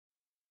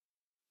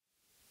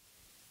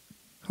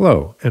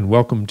Hello, and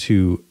welcome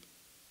to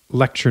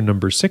lecture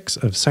number 6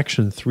 of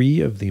section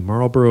 3 of the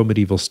Marlborough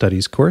Medieval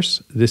Studies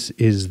course. This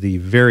is the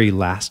very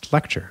last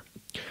lecture.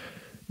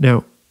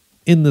 Now,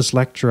 in this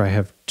lecture, I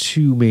have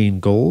two main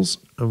goals.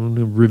 I'm going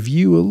to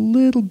review a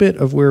little bit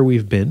of where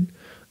we've been,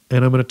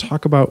 and I'm going to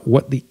talk about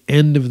what the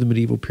end of the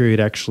medieval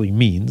period actually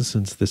means,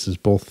 since this is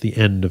both the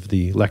end of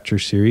the lecture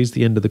series,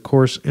 the end of the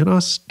course, and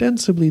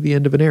ostensibly the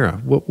end of an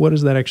era. What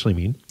does that actually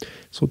mean?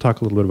 So we'll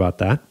talk a little bit about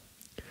that.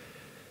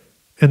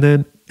 And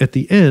then at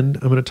the end,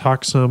 I'm going to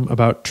talk some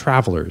about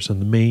travelers,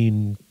 and the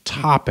main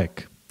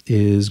topic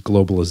is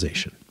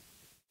globalization.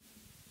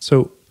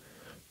 So,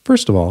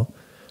 first of all,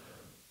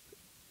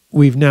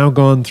 we've now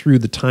gone through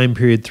the time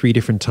period 3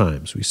 different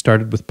times. We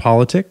started with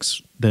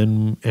politics,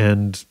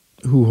 and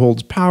who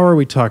holds power.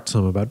 We talked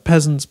some about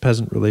peasants,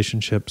 peasant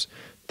relationships.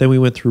 Then we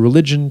went through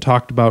religion,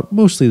 talked about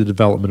mostly the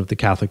development of the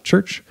Catholic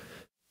Church.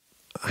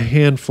 A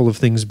handful of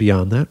things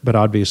beyond that, but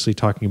obviously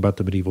talking about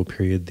the medieval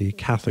period, the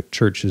Catholic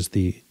Church is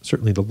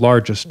certainly the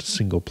largest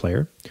single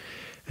player.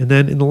 And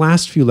then in the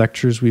last few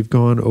lectures, we've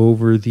gone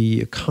over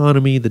the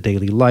economy, the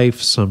daily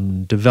life,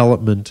 some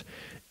development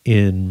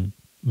in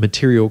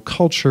material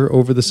culture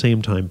over the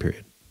same time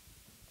period.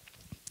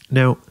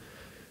 Now,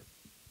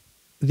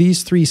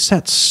 these 3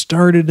 sets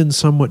started in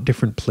somewhat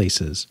different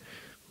places.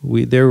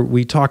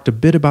 We talked a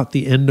bit about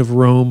the end of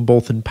Rome,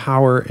 both in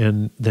power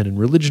and then in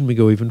religion. We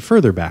go even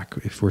further back.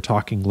 If we're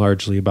talking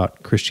largely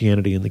about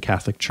Christianity and the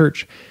Catholic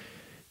Church,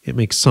 it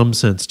makes some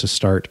sense to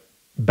start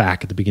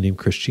back at the beginning of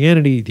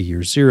Christianity, the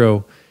year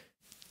 0.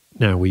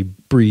 Now we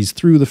breeze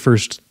through the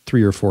first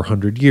 300 or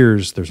 400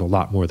 years. There's a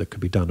lot more that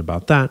could be done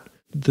about that.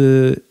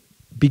 The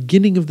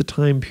beginning of the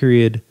time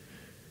period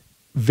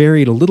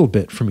varied a little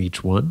bit from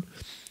each one.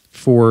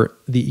 For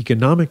the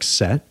economic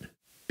set,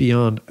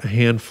 beyond a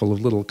handful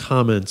of little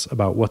comments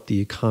about what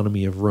the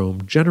economy of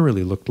Rome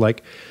generally looked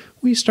like,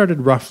 we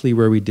started roughly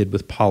where we did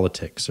with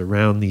politics,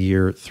 around the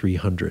year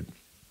 300.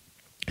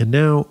 And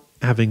now,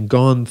 having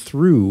gone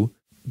through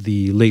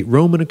the late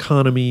Roman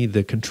economy,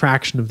 the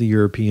contraction of the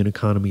European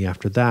economy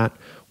after that,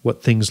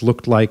 what things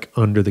looked like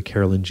under the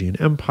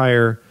Carolingian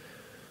Empire,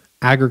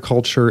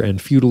 agriculture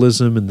and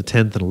feudalism in the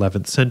 10th and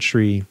 11th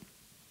century,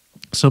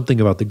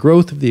 something about the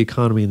growth of the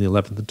economy in the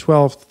 11th and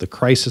 12th, the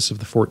crisis of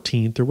the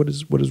 14th, or what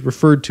is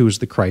referred to as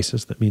the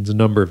crisis. That means a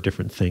number of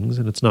different things,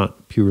 and it's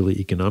not purely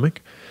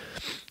economic.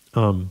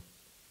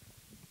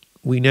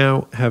 We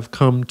now have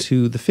come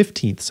to the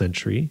 15th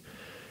century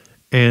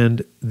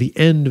and the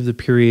end of the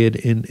period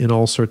in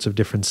all sorts of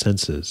different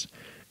senses.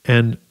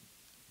 And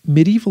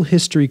medieval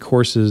history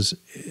courses,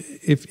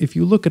 if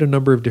you look at a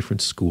number of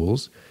different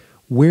schools,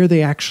 where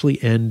they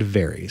actually end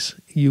varies.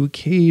 You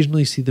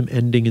occasionally see them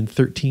ending in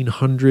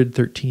 1300,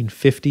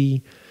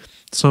 1350.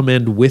 Some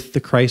end with the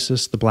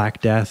crisis, the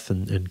Black Death,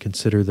 and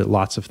consider that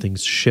lots of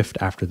things shift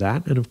after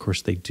that. And of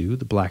course they do.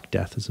 The Black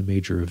Death is a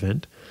major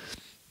event.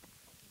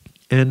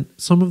 And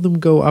some of them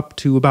go up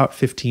to about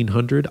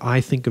 1500.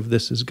 I think of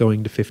this as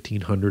going to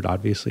 1500.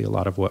 Obviously, a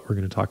lot of what we're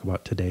going to talk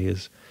about today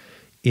is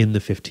in the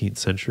 15th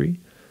century.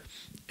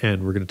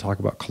 And we're going to talk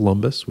about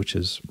Columbus, which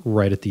is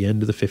right at the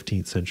end of the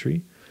 15th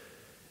century.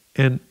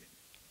 And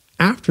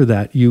after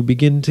that, you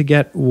begin to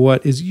get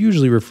what is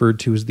usually referred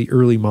to as the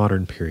early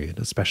modern period,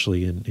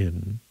 especially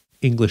in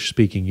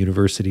English-speaking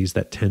universities.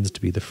 That tends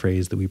to be the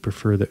phrase that we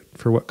prefer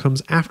for what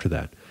comes after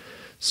that.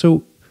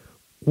 So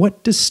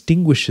what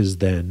distinguishes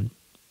then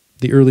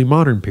the early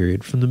modern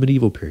period from the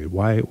medieval period?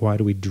 Why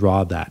do we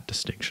draw that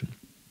distinction?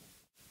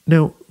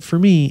 Now, for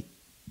me,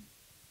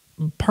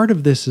 part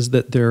of this is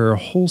that there are a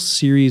whole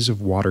series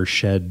of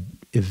watershed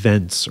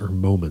events or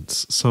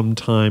moments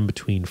sometime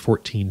between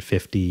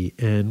 1450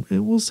 and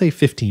we'll say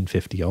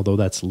 1550, although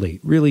that's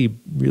late. Really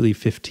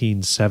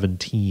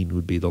 1517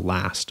 would be the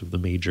last of the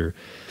major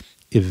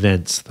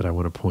events that I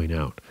want to point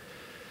out.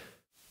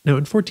 Now,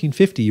 in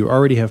 1450, you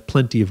already have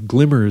plenty of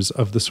glimmers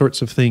of the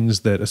sorts of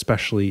things that,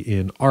 especially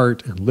in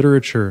art and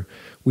literature,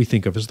 we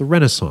think of as the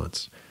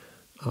Renaissance.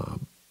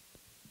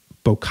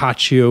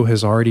 Boccaccio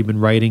has already been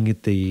writing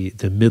at the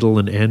middle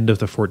and end of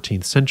the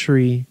 14th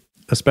century.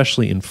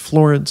 Especially in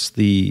Florence,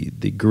 the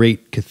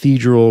great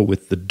cathedral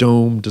with the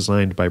dome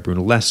designed by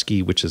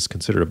Brunelleschi, which is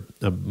considered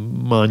a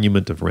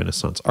monument of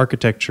Renaissance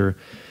architecture.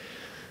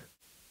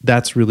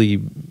 That's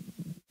really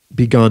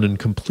begun and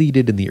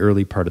completed in the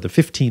early part of the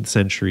 15th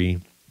century.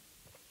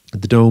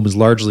 The dome is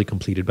largely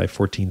completed by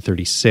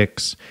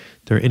 1436.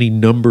 There are any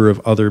number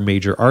of other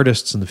major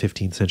artists in the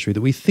 15th century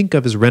that we think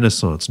of as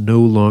Renaissance, no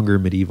longer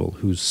medieval,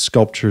 whose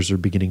sculptures are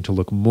beginning to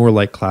look more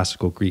like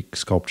classical Greek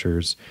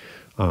sculptures,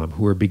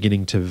 who are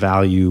beginning to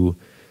value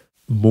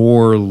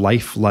more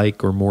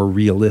lifelike or more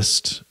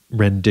realist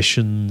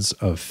renditions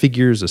of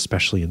figures,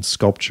 especially in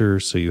sculpture.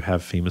 So you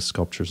have famous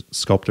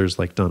sculptors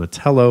like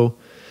Donatello.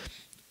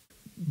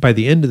 By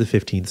the end of the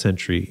 15th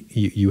century,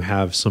 you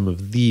have some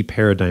of the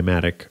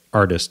paradigmatic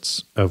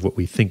artists of what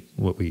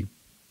we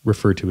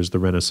refer to as the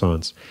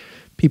Renaissance.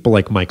 People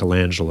like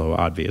Michelangelo,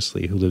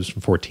 obviously, who lives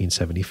from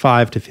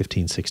 1475 to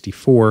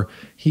 1564.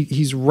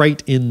 He's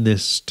right in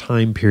this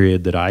time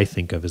period that I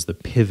think of as the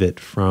pivot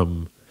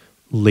from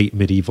late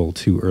medieval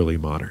to early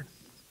modern.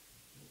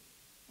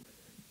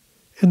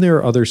 And there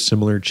are other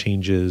similar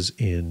changes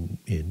in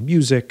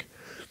music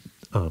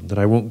that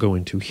I won't go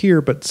into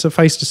here, but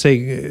suffice to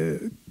say,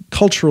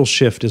 cultural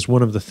shift is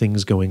one of the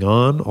things going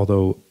on,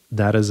 although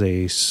that is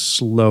a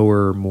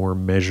slower, more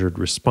measured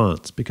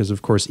response. Because,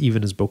 of course,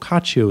 even as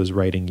Boccaccio is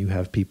writing, you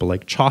have people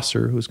like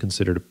Chaucer, who is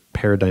considered a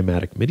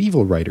paradigmatic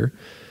medieval writer,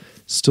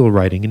 still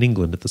writing in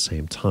England at the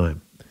same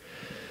time.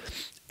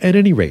 At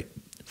any rate,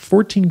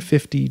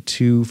 1450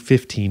 to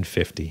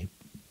 1550,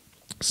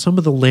 some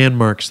of the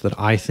landmarks that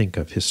I think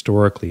of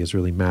historically as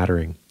really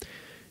mattering.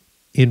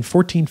 In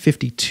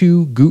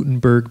 1452,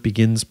 Gutenberg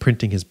begins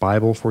printing his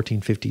Bible,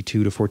 1452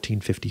 to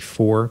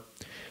 1454.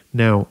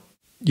 Now,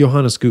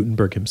 Johannes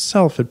Gutenberg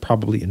himself had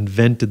probably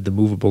invented the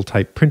movable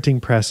type printing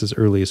press as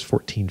early as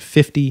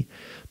 1450,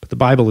 but the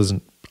Bible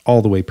isn't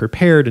all the way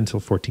prepared until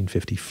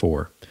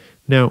 1454.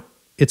 Now,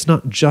 it's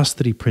not just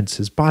that he prints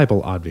his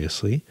Bible,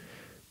 obviously.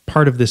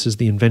 Part of this is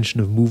the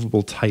invention of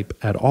movable type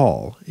at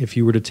all. If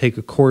you were to take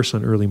a course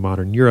on early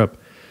modern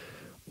Europe,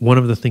 one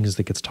of the things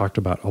that gets talked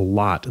about a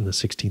lot in the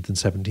 16th and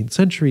 17th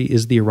century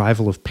is the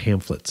arrival of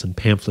pamphlets and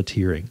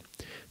pamphleteering,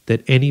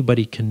 that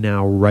anybody can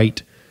now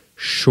write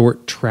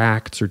short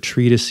tracts or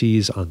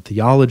treatises on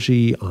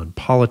theology, on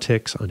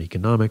politics, on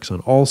economics, on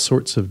all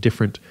sorts of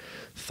different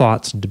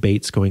thoughts and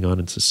debates going on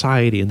in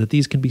society, and that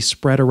these can be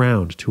spread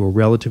around to a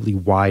relatively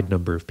wide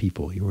number of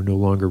people. You are no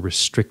longer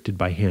restricted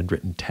by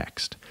handwritten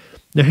text.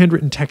 Now,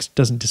 handwritten text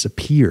doesn't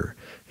disappear,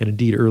 and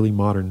indeed early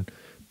modern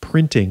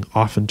printing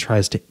often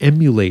tries to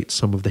emulate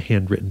some of the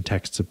handwritten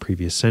texts of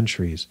previous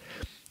centuries.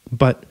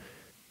 But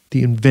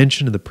the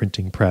invention of the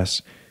printing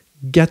press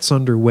gets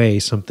underway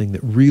something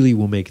that really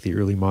will make the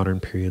early modern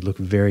period look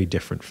very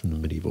different from the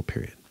medieval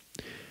period.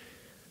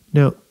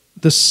 Now,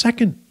 the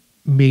second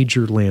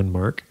major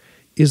landmark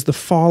is the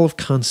fall of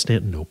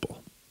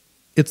Constantinople.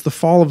 It's the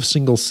fall of a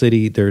single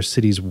city. There are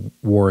cities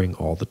warring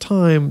all the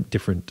time,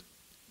 different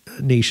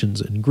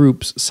nations and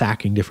groups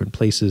sacking different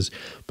places.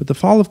 But the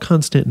fall of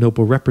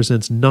Constantinople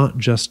represents not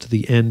just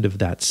the end of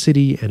that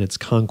city and its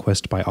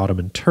conquest by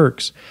Ottoman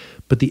Turks,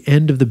 but the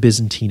end of the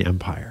Byzantine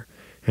Empire.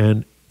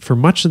 And for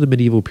much of the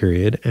medieval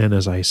period, and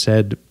as I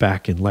said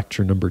back in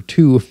lecture number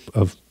 2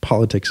 of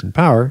Politics and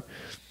Power,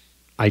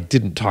 I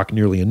didn't talk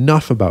nearly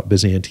enough about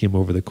Byzantium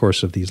over the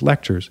course of these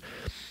lectures,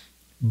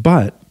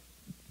 but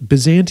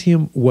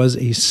Byzantium was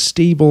a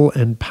stable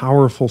and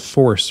powerful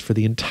force for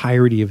the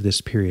entirety of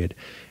this period.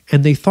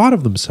 And they thought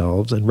of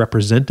themselves and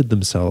represented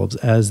themselves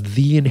as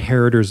the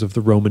inheritors of the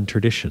Roman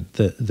tradition,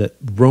 that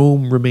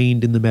Rome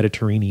remained in the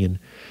Mediterranean.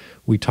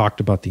 We talked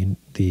about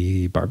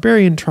the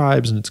barbarian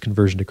tribes and its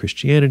conversion to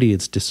Christianity,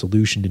 its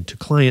dissolution into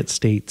client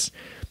states,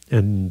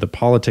 and the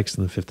politics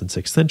in the 5th and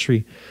 6th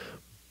century.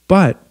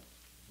 But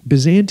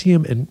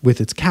Byzantium, and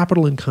with its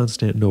capital in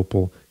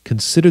Constantinople,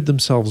 considered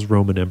themselves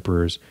Roman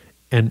emperors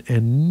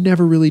and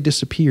never really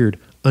disappeared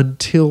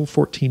until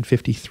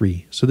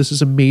 1453. So this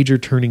is a major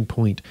turning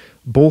point,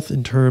 both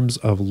in terms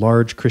of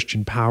large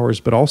Christian powers,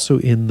 but also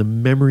in the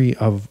memory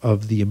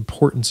of the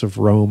importance of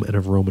Rome and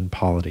of Roman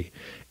polity.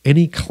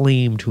 Any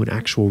claim to an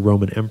actual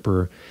Roman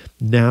emperor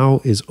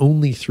now is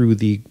only through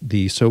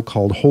the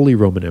so-called Holy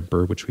Roman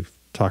Emperor, which we've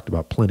talked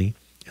about plenty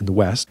in the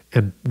West,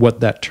 and what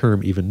that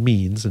term even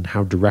means and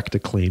how direct a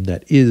claim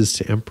that is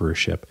to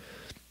emperorship.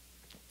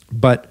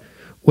 But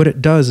what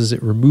it does is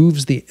it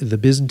removes the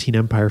Byzantine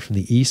Empire from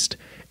the East,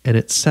 and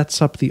it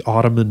sets up the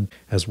Ottoman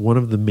as one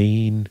of the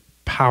main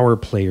power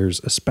players,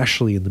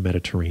 especially in the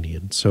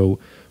Mediterranean. So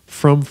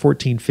from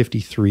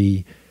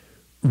 1453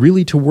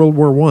 really to World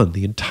War I,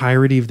 the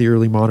entirety of the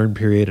early modern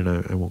period, and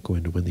I won't go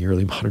into when the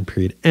early modern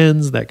period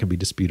ends, that can be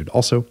disputed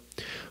also,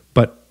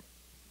 but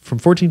from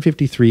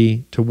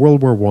 1453 to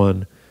World War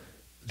I,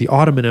 the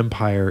Ottoman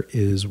Empire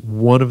is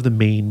one of the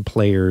main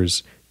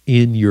players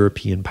in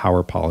European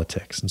power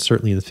politics. And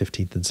certainly in the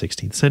 15th and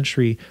 16th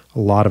century, a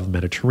lot of the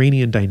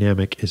Mediterranean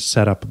dynamic is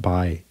set up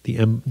by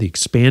the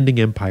expanding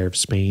empire of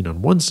Spain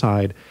on one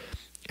side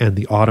and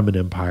the Ottoman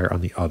Empire on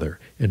the other,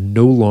 and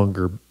no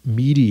longer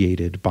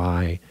mediated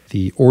by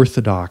the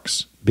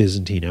Orthodox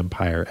Byzantine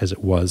Empire as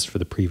it was for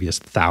the previous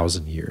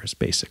 1,000 years,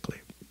 basically.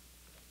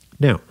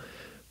 Now,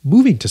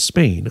 moving to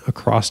Spain,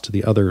 across to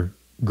the other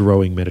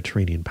growing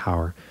Mediterranean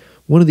power,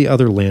 one of the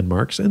other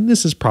landmarks, and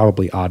this is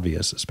probably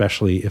obvious,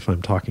 especially if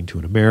I'm talking to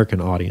an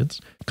American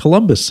audience,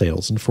 Columbus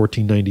sails in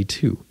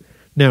 1492.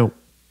 Now,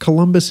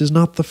 Columbus is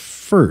not the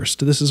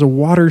first. This is a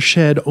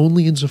watershed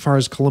only insofar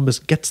as Columbus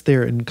gets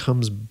there and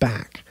comes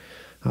back.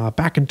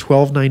 Back in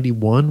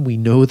 1291, we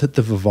know that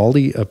the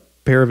Vivaldi, a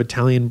pair of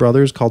Italian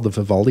brothers called the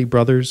Vivaldi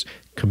brothers,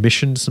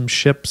 commissioned some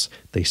ships.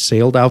 They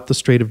sailed out the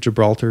Strait of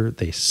Gibraltar.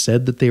 They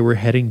said that they were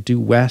heading due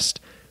west.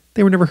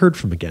 They were never heard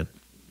from again.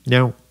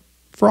 Now,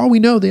 for all we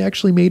know, they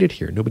actually made it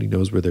here. Nobody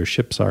knows where their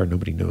ships are.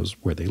 Nobody knows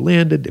where they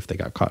landed, if they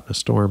got caught in a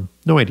storm.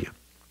 No idea.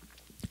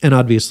 And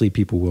obviously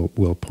people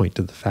will point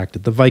to the fact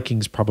that the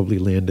Vikings probably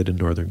landed in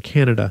northern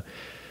Canada.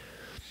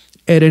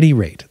 At any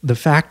rate, the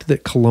fact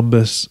that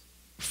Columbus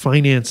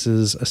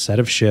finances a set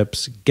of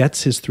ships,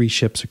 gets his 3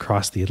 ships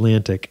across the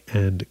Atlantic,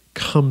 and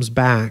comes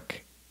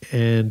back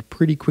and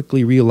pretty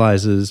quickly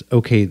realizes,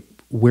 okay,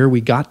 where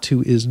we got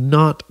to is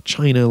not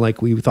China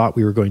like we thought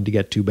we were going to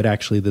get to, but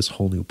actually this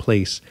whole new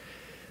place.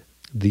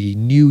 The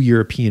new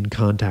European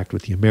contact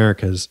with the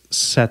Americas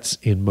sets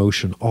in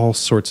motion all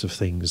sorts of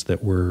things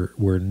that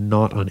were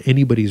not on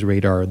anybody's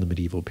radar in the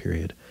medieval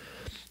period.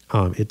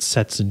 It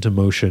sets into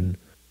motion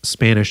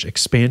Spanish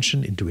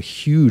expansion into a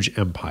huge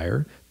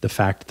empire. The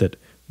fact that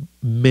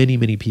many,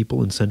 many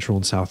people in Central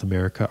and South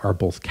America are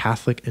both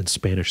Catholic and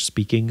Spanish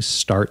speaking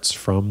starts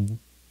from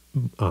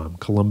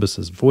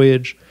Columbus's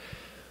voyage.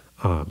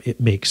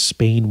 It makes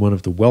Spain one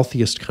of the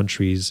wealthiest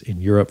countries in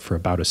Europe for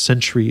about a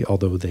century,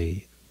 although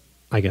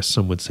I guess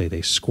some would say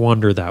they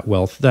squander that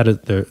wealth.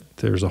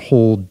 There's a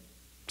whole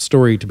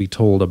story to be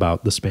told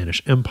about the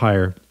Spanish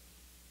Empire,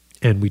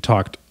 and we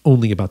talked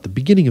only about the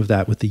beginning of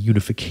that with the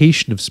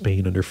unification of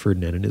Spain under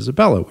Ferdinand and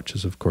Isabella, which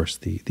is, of course,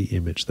 the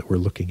image that we're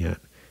looking at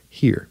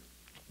here.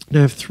 Now,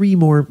 I have three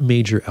more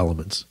major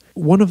elements.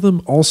 One of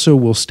them also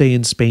will stay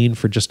in Spain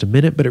for just a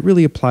minute, but it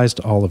really applies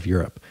to all of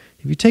Europe.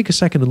 If you take a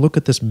second and look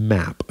at this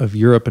map of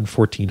Europe in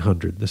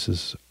 1400, this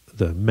is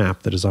the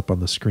map that is up on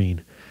the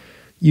screen,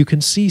 you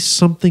can see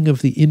something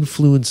of the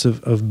influence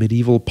of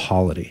medieval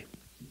polity.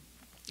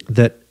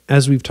 That,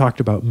 as we've talked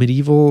about,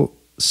 medieval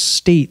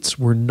states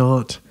were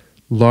not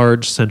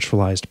large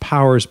centralized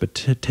powers, but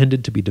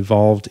tended to be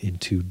devolved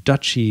into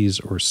duchies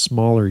or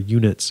smaller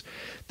units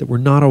that were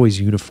not always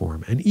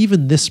uniform. And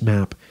even this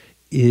map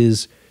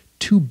is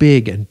too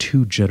big and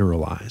too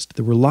generalized.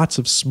 There were lots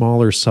of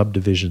smaller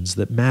subdivisions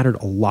that mattered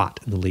a lot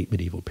in the late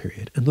medieval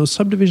period. And those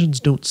subdivisions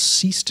don't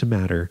cease to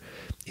matter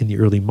in the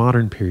early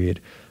modern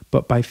period.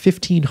 But by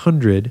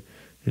 1500,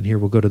 and here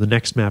we'll go to the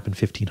next map in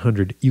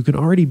 1500, you can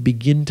already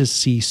begin to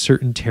see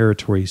certain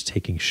territories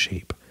taking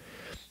shape,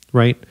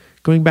 right?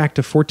 Going back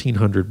to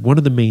 1400, one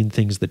of the main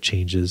things that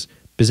changes,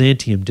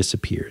 Byzantium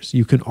disappears.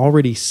 You can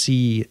already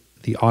see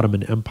the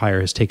Ottoman Empire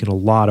has taken a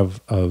lot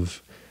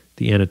of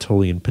the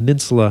Anatolian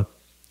Peninsula,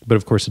 but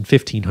of course in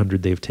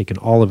 1500 they've taken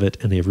all of it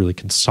and they've really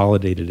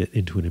consolidated it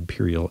into an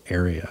imperial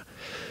area.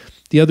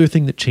 The other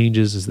thing that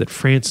changes is that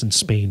France and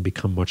Spain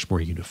become much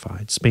more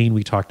unified. Spain,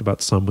 we talked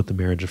about some with the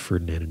marriage of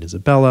Ferdinand and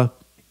Isabella.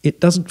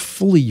 It doesn't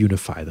fully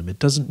unify them. It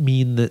doesn't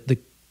mean that the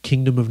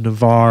Kingdom of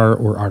Navarre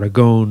or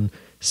Aragon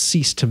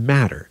cease to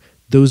matter.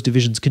 Those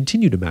divisions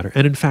continue to matter,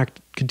 and in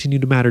fact continue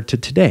to matter to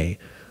today.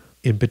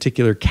 In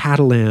particular,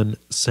 Catalan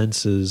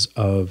senses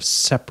of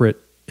separate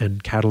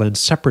and Catalan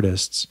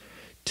separatists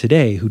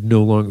today who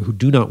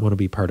do not want to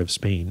be part of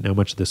Spain. Now,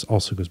 much of this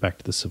also goes back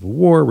to the Civil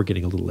War. We're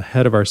getting a little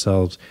ahead of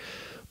ourselves.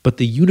 But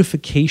the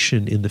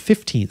unification in the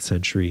 15th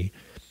century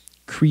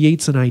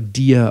creates an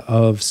idea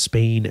of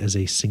Spain as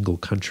a single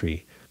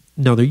country.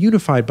 Now, they're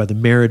unified by the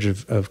marriage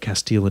of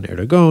Castile and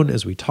Aragon,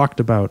 as we talked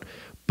about,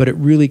 but it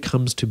really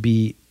comes to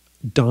be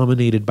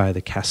dominated by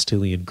the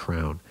Castilian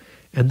crown.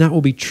 And that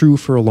will be true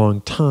for a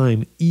long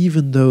time,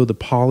 even though the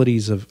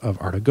polities of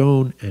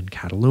Aragon and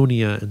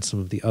Catalonia and some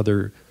of the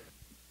other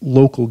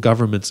local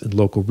governments in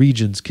local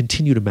regions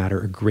continue to matter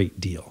a great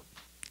deal.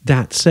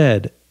 That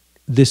said,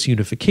 this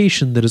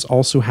unification that is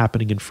also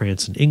happening in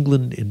France and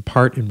England, in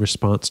part in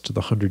response to the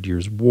 100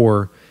 Years'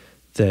 War,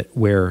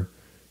 where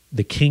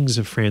the kings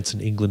of France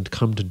and England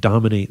come to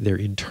dominate their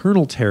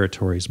internal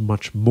territories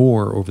much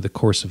more over the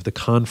course of the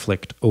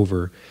conflict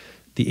over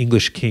the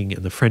English king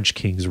and the French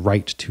king's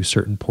right to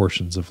certain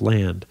portions of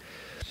land.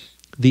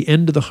 The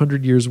end of the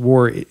 100 Years'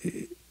 War,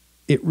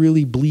 it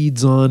really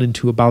bleeds on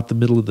into about the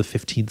middle of the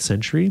 15th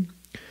century,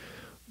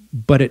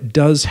 but it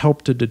does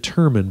help to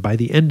determine, by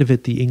the end of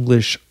it, the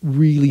English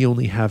really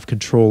only have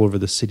control over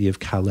the city of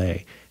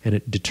Calais, and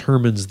it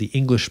determines the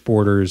English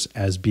borders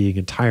as being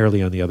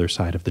entirely on the other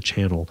side of the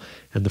Channel,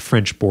 and the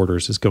French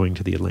borders as going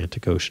to the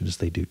Atlantic Ocean as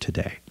they do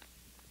today.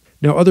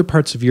 Now, other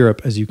parts of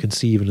Europe, as you can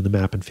see even in the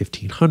map in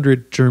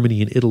 1500,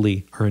 Germany and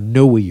Italy are in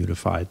no way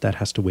unified. That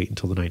has to wait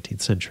until the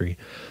 19th century.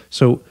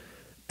 So,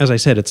 as I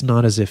said, it's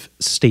not as if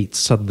states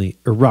suddenly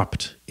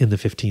erupt in the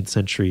 15th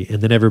century and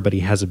then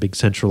everybody has a big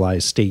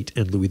centralized state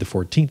and Louis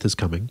XIV is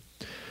coming.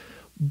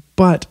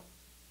 But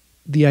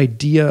the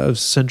idea of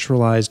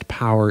centralized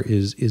power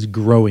is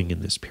growing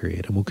in this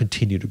period and will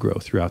continue to grow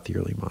throughout the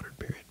early modern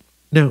period.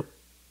 Now,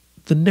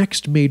 the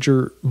next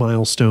major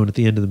milestone at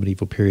the end of the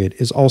medieval period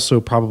is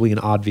also probably an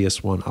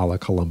obvious one a la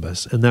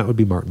Columbus, and that would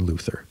be Martin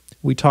Luther.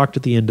 We talked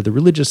at the end of the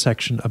religious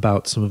section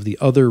about some of the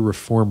other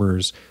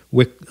reformers,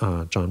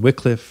 John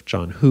Wycliffe,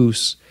 John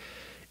Hus,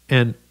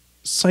 and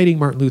citing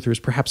Martin Luther is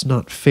perhaps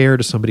not fair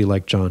to somebody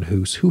like John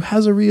Hus, who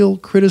has a real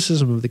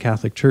criticism of the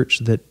Catholic Church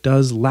that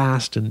does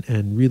last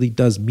and really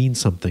does mean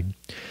something.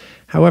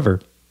 However,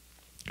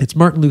 it's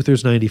Martin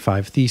Luther's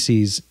 95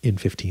 Theses in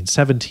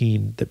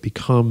 1517 that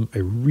become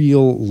a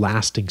real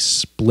lasting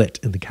split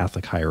in the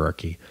Catholic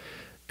hierarchy.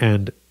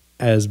 And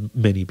as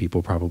many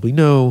people probably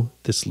know,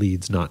 this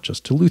leads not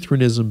just to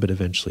Lutheranism, but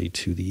eventually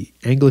to the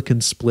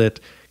Anglican split,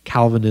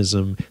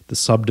 Calvinism, the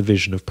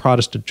subdivision of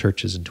Protestant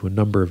churches into a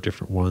number of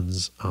different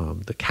ones,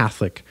 the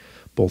Catholic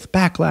both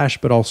backlash,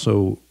 but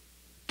also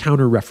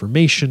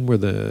counter-reformation, where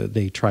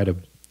they try to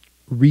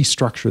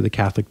restructure the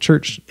Catholic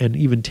Church and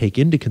even take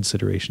into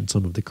consideration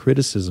some of the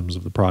criticisms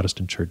of the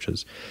Protestant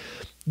churches.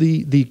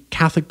 The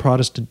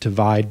Catholic-Protestant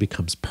divide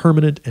becomes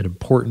permanent and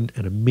important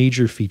and a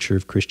major feature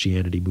of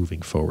Christianity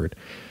moving forward.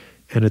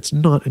 And it's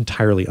not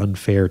entirely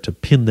unfair to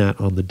pin that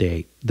on the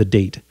date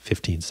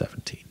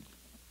 1517.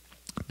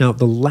 Now,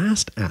 the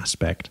last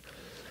aspect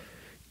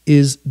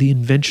is the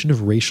invention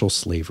of racial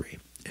slavery.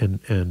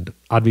 And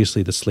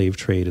obviously the slave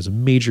trade is a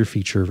major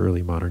feature of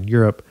early modern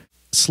Europe.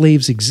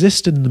 Slaves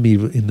existed in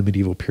the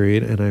medieval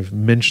period, and I've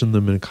mentioned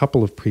them in a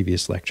couple of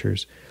previous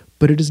lectures,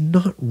 but it is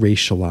not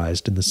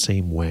racialized in the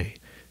same way.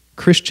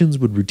 Christians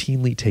would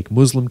routinely take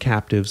Muslim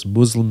captives,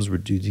 Muslims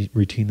would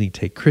routinely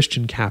take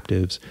Christian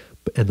captives,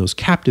 and those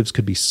captives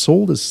could be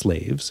sold as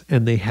slaves,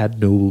 and they had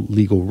no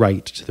legal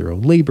right to their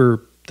own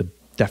labor. The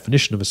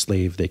definition of a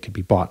slave, they could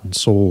be bought and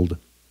sold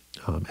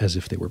as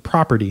if they were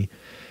property.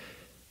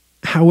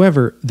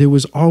 However, there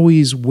was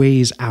always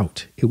ways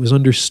out. It was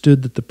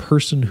understood that the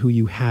person who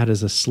you had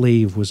as a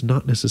slave was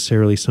not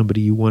necessarily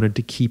somebody you wanted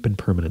to keep in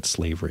permanent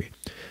slavery.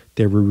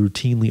 There were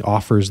routinely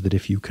offers that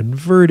if you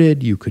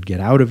converted, you could get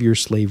out of your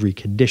slavery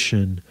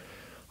condition,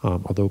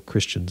 although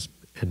Christians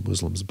and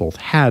Muslims both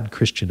had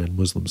Christian and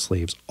Muslim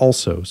slaves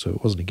also, so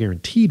it wasn't a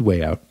guaranteed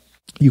way out.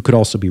 You could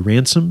also be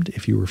ransomed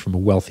if you were from a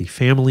wealthy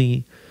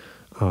family.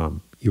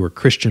 Your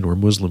Christian or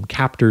Muslim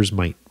captors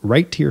might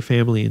write to your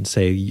family and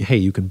say, hey,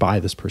 you can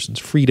buy this person's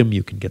freedom,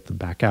 you can get them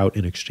back out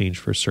in exchange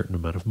for a certain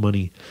amount of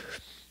money.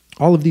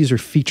 All of these are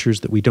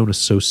features that we don't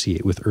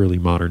associate with early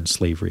modern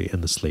slavery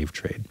and the slave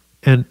trade.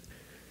 And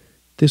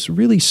this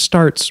really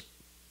starts,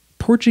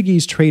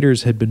 Portuguese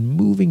traders had been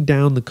moving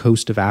down the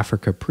coast of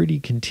Africa pretty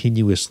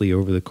continuously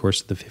over the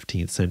course of the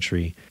 15th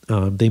century.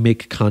 They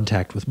make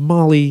contact with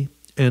Mali,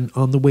 and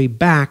on the way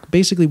back,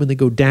 basically when they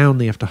go down,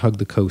 they have to hug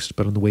the coast,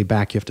 but on the way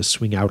back, you have to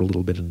swing out a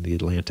little bit into the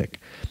Atlantic.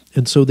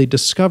 And so they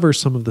discover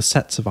some of the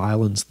sets of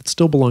islands that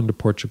still belong to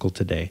Portugal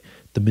today,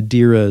 the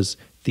Madeiras,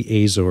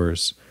 the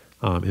Azores,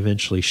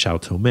 eventually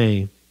São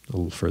Tomé, a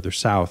little further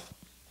south.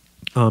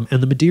 And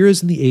the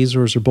Madeiras and the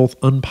Azores are both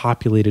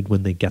unpopulated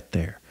when they get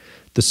there.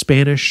 The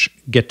Spanish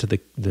get to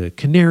the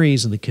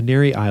Canaries, and the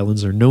Canary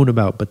Islands are known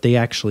about, but they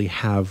actually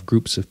have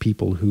groups of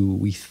people who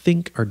we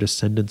think are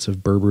descendants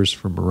of Berbers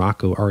from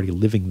Morocco already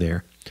living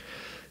there.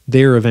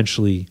 They're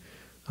eventually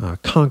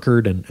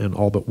conquered and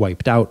all but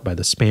wiped out by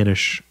the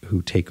Spanish,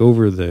 who take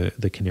over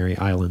the Canary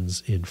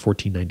Islands in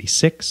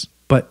 1496.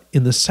 But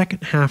in the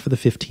second half of the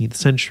 15th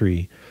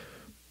century,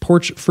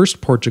 first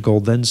Portugal,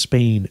 then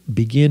Spain,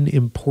 begin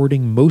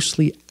importing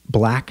mostly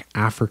black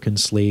African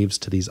slaves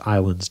to these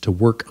islands to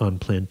work on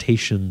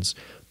plantations,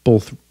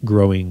 both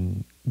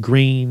growing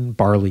grain,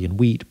 barley, and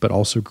wheat, but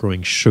also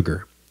growing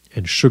sugar.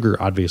 And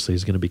sugar, obviously,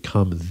 is going to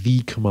become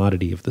the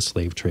commodity of the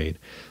slave trade.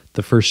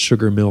 The first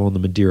sugar mill on the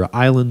Madeira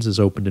Islands is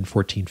opened in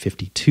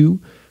 1452,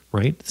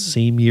 right? The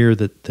same year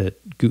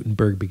that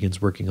Gutenberg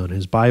begins working on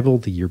his Bible,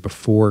 the year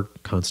before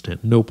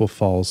Constantinople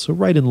falls, so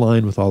right in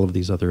line with all of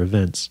these other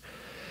events.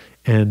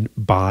 And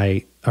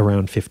by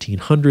around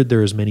 1500, there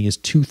are as many as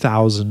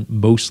 2,000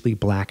 mostly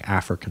black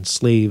African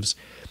slaves.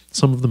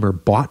 Some of them are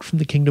bought from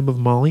the Kingdom of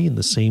Mali in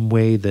the same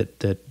way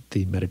that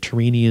the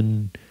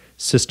Mediterranean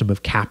system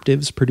of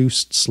captives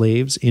produced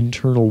slaves.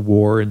 Internal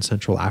war in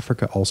Central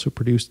Africa also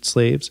produced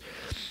slaves.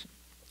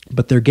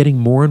 But they're getting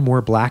more and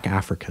more black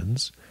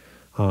Africans,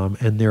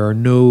 and there are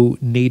no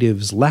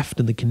natives left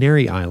in the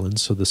Canary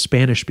Islands, so the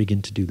Spanish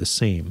begin to do the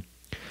same.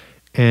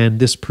 And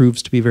this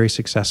proves to be very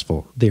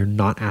successful. They're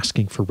not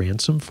asking for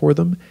ransom for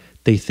them.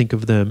 They think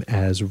of them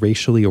as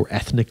racially or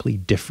ethnically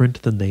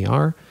different than they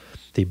are.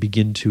 They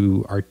begin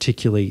to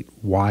articulate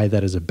why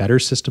that is a better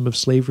system of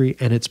slavery,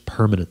 and it's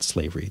permanent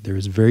slavery. There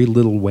is very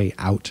little way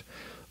out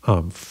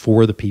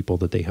for the people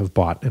that they have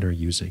bought and are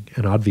using.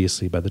 And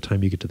obviously, by the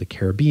time you get to the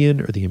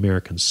Caribbean or the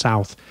American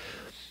South,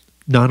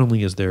 not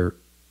only is there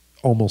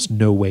almost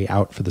no way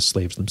out for the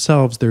slaves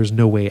themselves, there's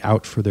no way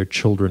out for their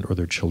children or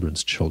their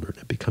children's children.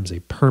 It becomes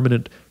a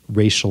permanent,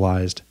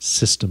 racialized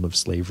system of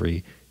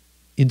slavery,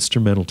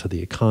 instrumental to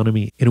the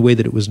economy in a way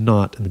that it was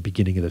not in the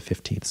beginning of the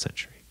 15th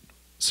century.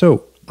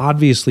 So,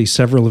 obviously,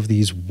 several of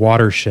these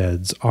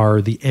watersheds are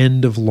the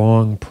end of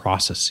long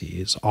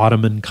processes.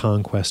 Ottoman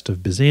conquest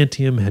of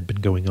Byzantium had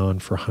been going on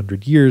for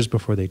 100 years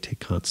before they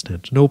take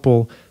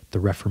Constantinople. The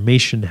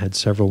Reformation had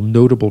several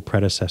notable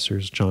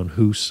predecessors, John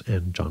Hus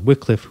and John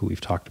Wycliffe, who we've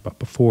talked about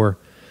before.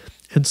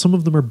 And some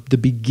of them are the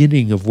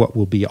beginning of what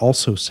will be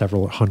also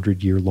several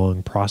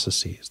 100-year-long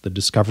processes. The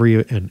discovery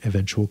and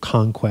eventual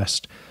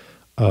conquest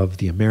of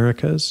the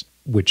Americas,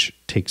 which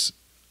takes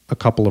a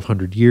couple of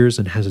 100 years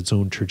and has its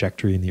own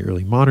trajectory in the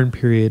early modern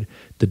period,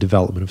 the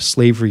development of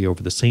slavery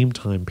over the same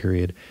time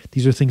period.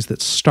 These are things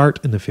that start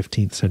in the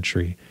 15th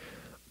century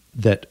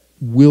that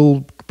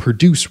will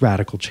produce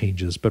radical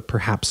changes, but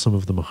perhaps some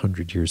of them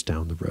 100 years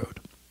down the road.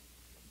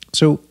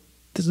 So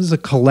this is a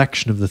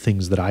collection of the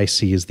things that I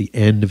see as the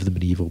end of the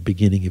medieval,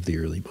 beginning of the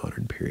early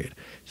modern period.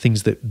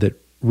 Things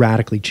that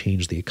radically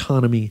change the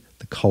economy,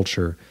 the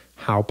culture,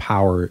 how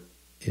power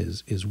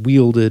is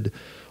wielded,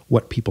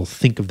 what people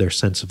think of their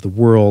sense of the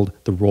world,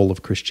 the role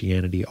of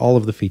Christianity, all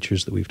of the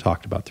features that we've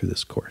talked about through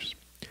this course.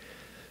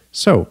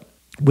 So,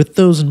 with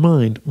those in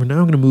mind, we're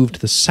now going to move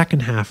to the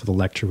second half of the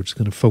lecture, which is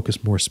going to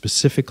focus more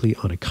specifically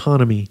on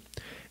economy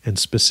and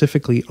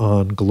specifically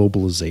on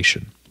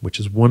globalization, which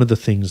is one of the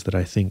things that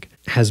I think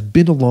has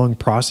been a long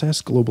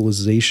process.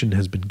 Globalization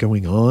has been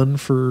going on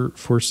for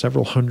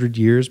several hundred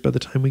years by the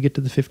time we get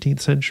to the 15th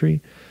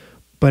century,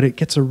 but it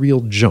gets a real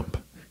jump.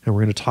 And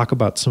we're going to talk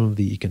about some of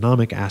the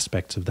economic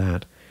aspects of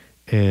that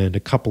and a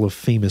couple of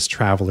famous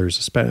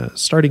travelers,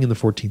 starting in the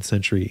 14th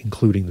century,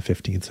 including the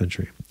 15th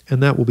century.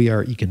 And that will be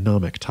our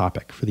economic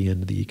topic for the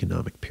end of the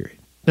economic period.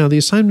 Now, the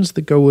assignments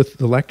that go with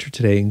the lecture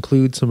today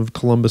include some of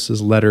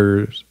Columbus's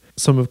letters,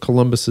 some of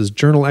Columbus's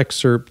journal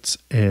excerpts,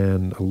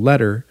 and a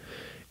letter.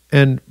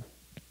 And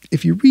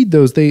if you read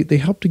those, they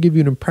help to give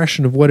you an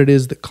impression of what it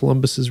is that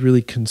Columbus is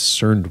really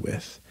concerned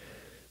with.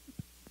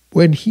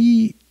 When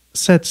he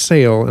set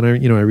sail, and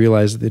I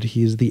realize that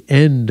he is the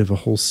end of a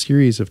whole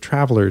series of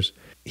travelers,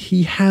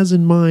 he has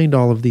in mind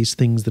all of these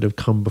things that have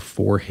come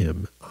before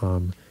him.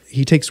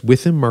 He takes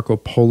with him Marco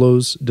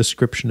Polo's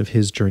description of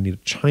his journey to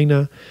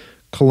China.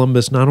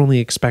 Columbus not only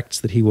expects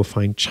that he will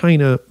find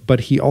China,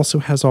 but he also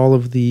has all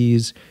of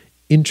these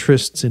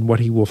interests in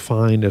what he will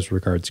find as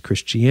regards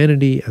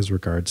Christianity, as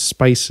regards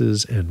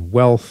spices and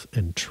wealth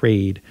and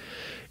trade.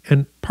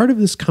 And part of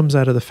this comes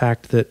out of the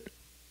fact that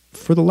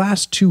for the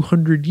last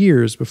 200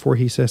 years before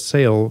he sets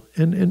sail,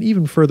 and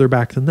even further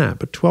back than that,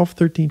 but 12th,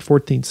 13th,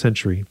 14th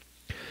century,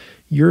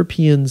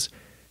 Europeans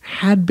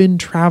had been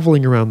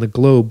traveling around the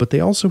globe, but they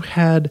also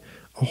had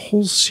a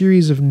whole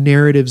series of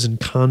narratives and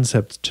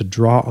concepts to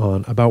draw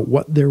on about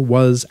what there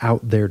was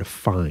out there to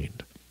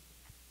find.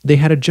 They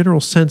had a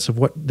general sense of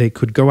what they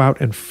could go out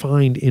and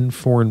find in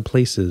foreign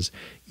places,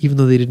 even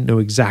though they didn't know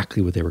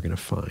exactly what they were going to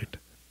find.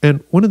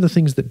 And one of the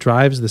things that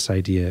drives this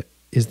idea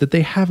is that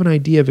they have an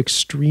idea of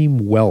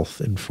extreme wealth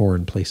in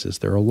foreign places.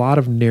 There are a lot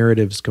of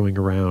narratives going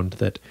around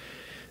that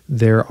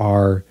there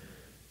are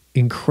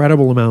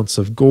incredible amounts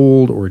of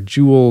gold or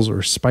jewels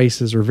or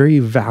spices or very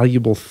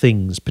valuable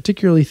things,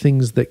 particularly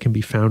things that can be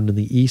found in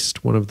the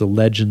East. One of the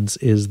legends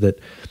is that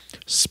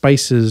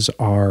spices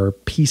are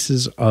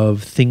pieces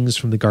of things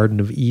from the Garden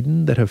of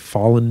Eden that have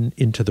fallen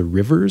into the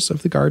rivers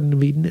of the Garden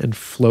of Eden and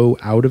flow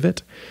out of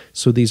it.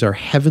 So these are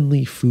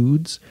heavenly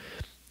foods.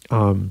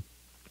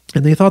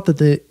 And they thought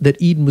that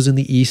Eden was in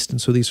the east, and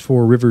so these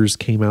four rivers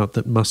came out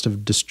that must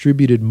have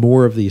distributed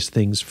more of these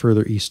things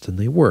further east than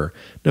they were.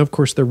 Now, of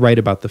course, they're right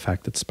about the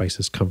fact that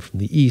spices come from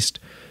the east,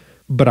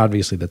 but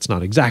obviously that's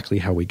not exactly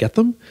how we get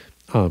them.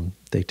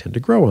 They tend to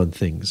grow on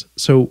things.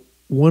 So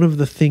one of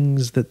the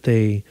things that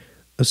they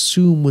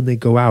assume when they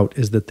go out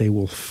is that they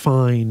will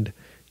find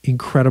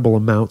incredible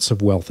amounts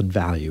of wealth and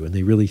value, and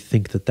they really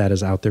think that that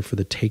is out there for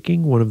the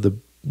taking. One of the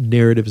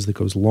narratives that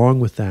goes along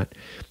with that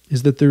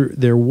is that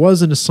there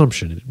was an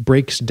assumption, it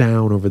breaks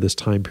down over this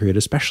time period,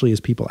 especially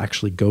as people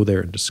actually go there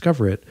and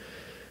discover it,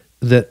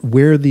 that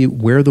where the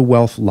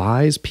wealth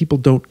lies, people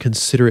don't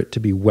consider it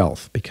to be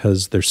wealth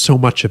because there's so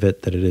much of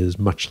it that it is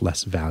much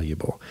less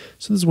valuable.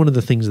 So this is one of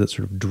the things that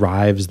sort of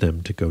drives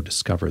them to go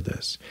discover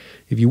this.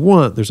 If you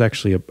want, there's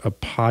actually a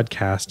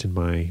podcast in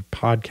my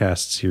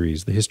podcast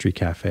series, The History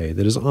Cafe,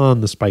 that is on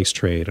the spice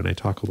trade, and I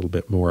talk a little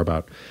bit more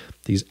about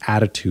these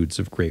attitudes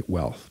of great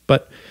wealth.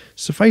 But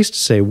suffice to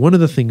say, one of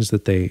the things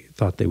that they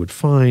thought they would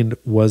find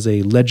was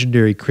a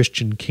legendary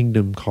Christian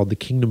kingdom called the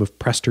Kingdom of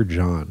Prester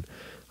John.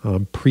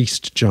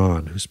 Priest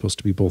John, who's supposed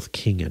to be both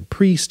king and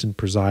priest and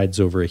presides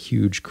over a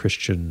huge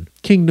Christian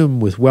kingdom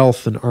with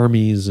wealth and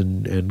armies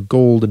and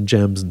gold and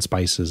gems and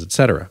spices,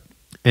 etc.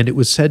 And it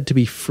was said to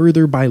be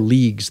further by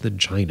leagues than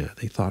China.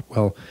 They thought,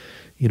 well,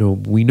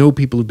 we know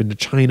people who've been to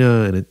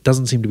China, and it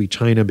doesn't seem to be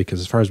China because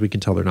as far as we can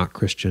tell, they're not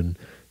Christian,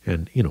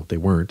 and, they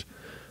weren't.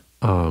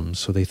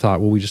 So they thought,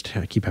 well, we just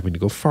keep having to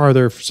go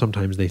farther.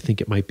 Sometimes they think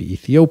it might be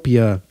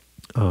Ethiopia.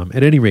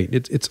 At any rate,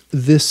 it's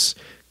this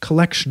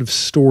collection of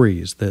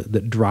stories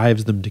that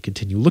drives them to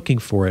continue looking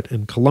for it,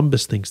 and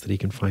Columbus thinks that he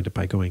can find it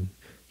by going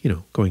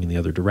in the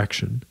other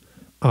direction.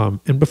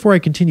 And before I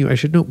continue, I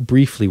should note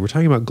briefly, we're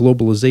talking about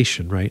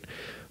globalization, right?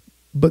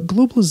 But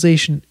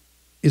globalization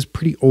is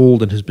pretty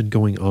old and has been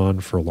going on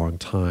for a long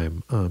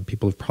time.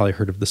 People have probably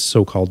heard of the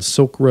so-called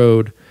Silk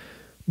Road.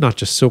 Not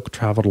just silk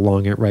traveled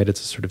along it, right? It's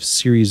a sort of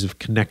series of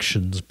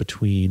connections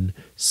between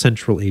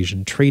Central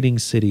Asian trading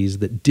cities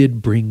that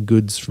did bring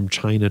goods from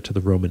China to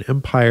the Roman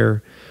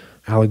Empire.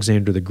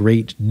 Alexander the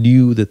Great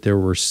knew that there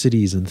were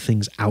cities and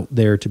things out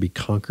there to be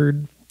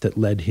conquered that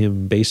led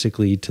him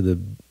basically to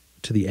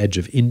the edge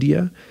of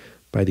India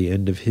by the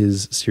end of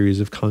his series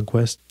of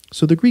conquests.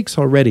 So the Greeks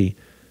already,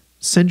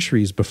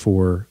 centuries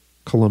before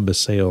Columbus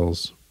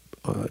sails,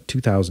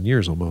 2,000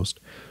 years almost,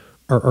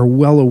 are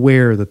well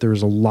aware that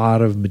there's a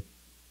lot of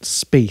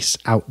space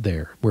out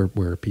there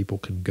where people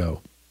can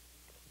go.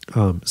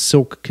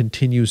 Silk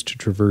continues to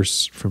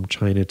traverse from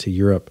China to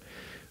Europe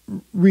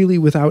really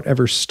without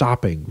ever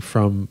stopping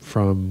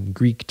from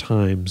Greek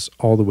times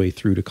all the way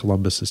through to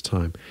Columbus's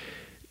time.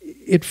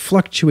 It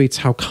fluctuates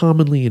how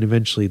commonly, and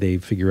eventually they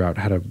figure out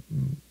how to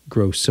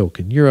grow silk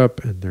in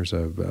Europe, and there's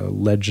a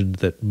legend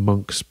that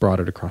monks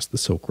brought it across the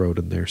Silk Road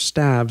in their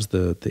staves,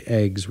 the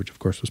eggs, which of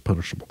course was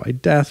punishable by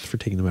death for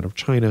taking them out of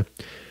China.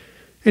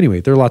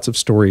 Anyway, there are lots of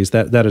stories.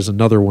 That is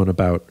another one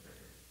about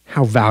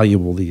how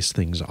valuable these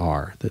things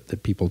are,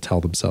 that people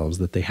tell themselves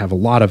that they have a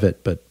lot of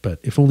it, but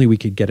if only we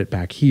could get it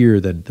back here,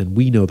 then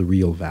we know the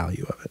real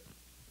value of it.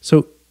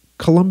 So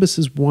Columbus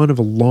is one of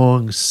a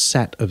long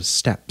set of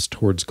steps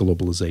towards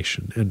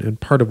globalization, and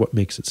part of what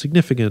makes it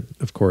significant,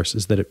 of course,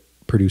 is that it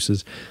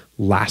produces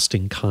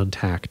lasting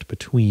contact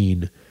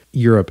between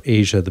Europe,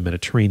 Asia, the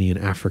Mediterranean,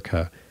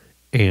 Africa,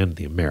 and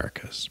the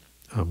Americas,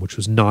 which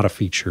was not a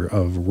feature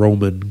of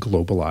Roman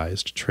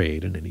globalized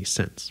trade in any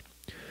sense.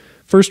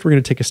 First, we're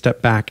going to take a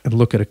step back and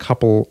look at a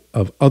couple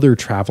of other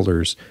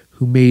travelers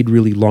who made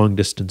really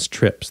long-distance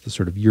trips, the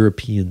sort of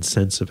European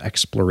sense of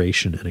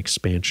exploration and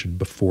expansion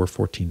before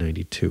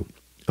 1492.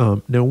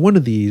 Now, one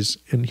of these,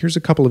 and here's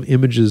a couple of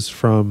images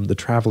from the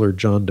traveler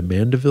John de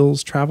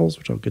Mandeville's travels,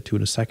 which I'll get to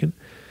in a second.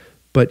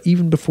 But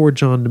even before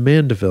John de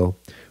Mandeville,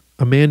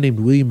 a man named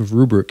William of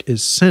Rubruck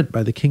is sent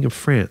by the King of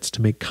France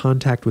to make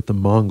contact with the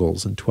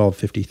Mongols in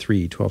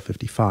 1253,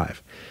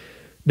 1255.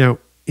 Now,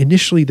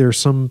 initially, there are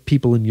some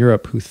people in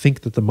Europe who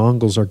think that the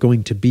Mongols are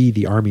going to be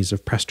the armies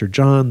of Prester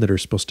John that are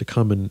supposed to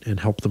come and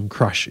help them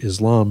crush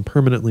Islam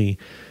permanently.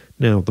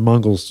 Now, the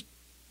Mongols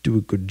do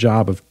a good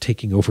job of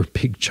taking over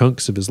big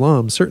chunks of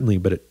Islam, certainly,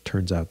 but it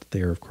turns out that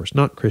they are, of course,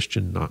 not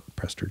Christian, not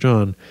Prester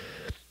John,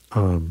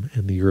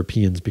 and the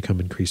Europeans become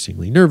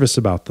increasingly nervous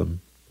about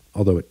them,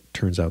 although it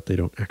turns out they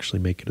don't actually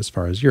make it as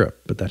far as Europe,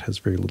 but that has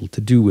very little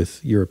to do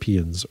with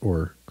Europeans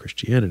or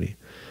Christianity.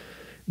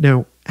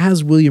 Now,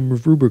 as William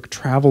of Rubruck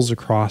travels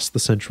across the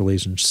Central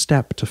Asian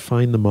steppe to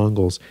find the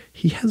Mongols,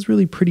 he has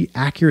really pretty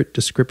accurate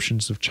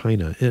descriptions of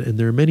China, and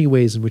there are many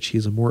ways in which he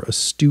is a more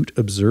astute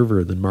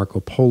observer than Marco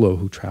Polo,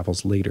 who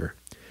travels later.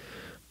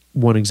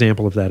 One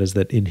example of that is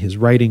that in his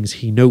writings,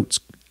 he notes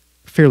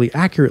fairly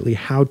accurately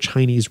how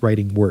Chinese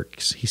writing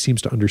works. He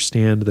seems to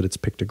understand that it's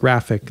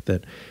pictographic,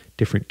 that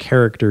different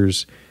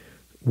characters,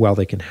 while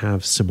they can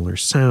have similar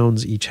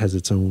sounds, each has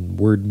its own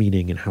word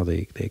meaning and how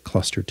they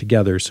cluster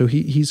together. So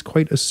he's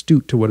quite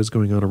astute to what is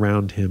going on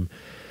around him.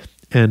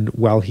 And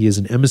while he is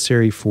an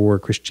emissary for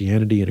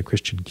Christianity and a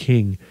Christian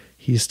king,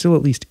 he is still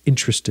at least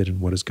interested in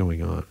what is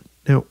going on.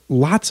 Now,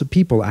 lots of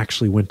people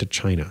actually went to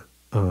China.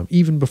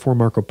 Even before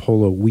Marco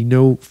Polo, we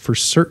know for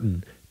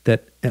certain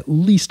that at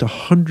least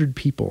 100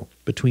 people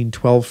between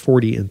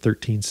 1240 and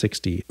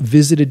 1360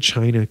 visited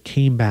China,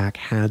 came back,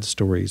 had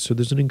stories. So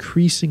there's an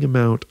increasing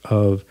amount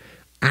of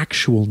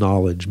actual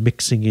knowledge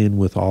mixing in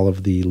with all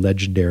of the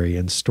legendary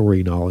and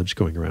story knowledge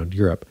going around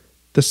Europe.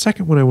 The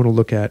second one I want to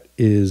look at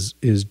is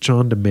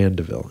John de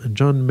Mandeville. And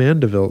John de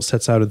Mandeville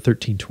sets out in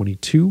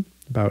 1322,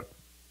 about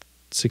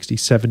 60,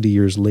 70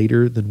 years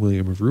later than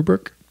William of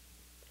Rubruck.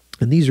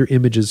 And these are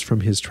images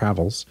from his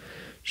travels.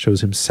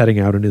 Shows him setting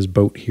out in his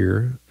boat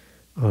here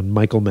on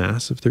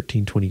Michaelmas of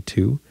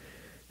 1322.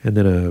 And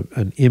then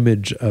an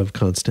image of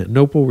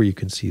Constantinople where you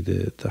can see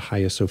the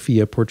Hagia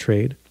Sophia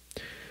portrayed.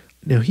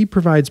 Now, he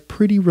provides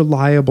pretty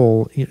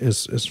reliable,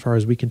 as far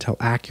as we can tell,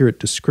 accurate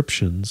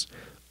descriptions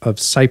of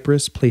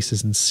Cyprus,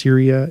 places in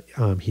Syria.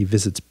 He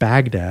visits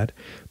Baghdad.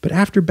 But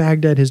after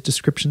Baghdad, his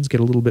descriptions get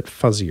a little bit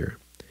fuzzier.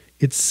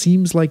 It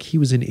seems like he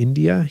was in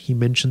India. He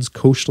mentions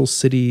coastal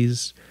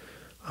cities.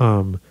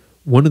 One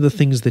of the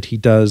things that he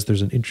does,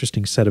 there's an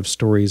interesting set of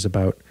stories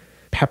about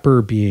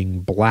pepper being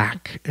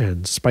black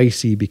and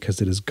spicy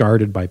because it is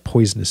guarded by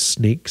poisonous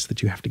snakes,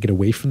 that you have to get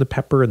away from the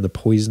pepper, and the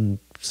poison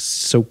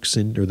soaks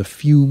in, or the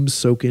fumes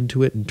soak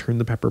into it and turn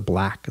the pepper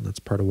black, and that's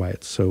part of why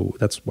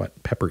that's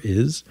what pepper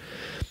is.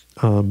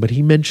 But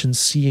he mentions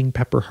seeing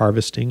pepper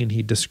harvesting, and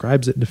he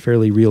describes it in a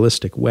fairly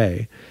realistic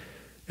way.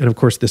 And of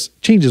course, this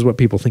changes what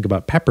people think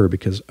about pepper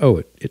because,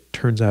 it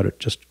turns out it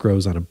just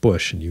grows on a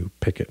bush and you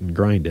pick it and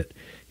grind it.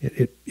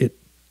 It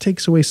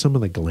takes away some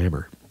of the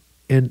glamour.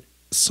 And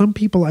some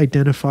people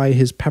identify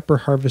his pepper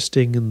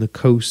harvesting in the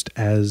coast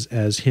as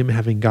him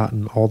having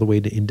gotten all the way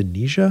to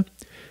Indonesia.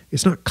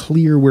 It's not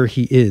clear where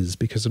he is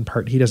because in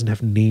part he doesn't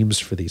have names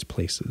for these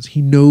places.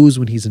 He knows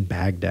when he's in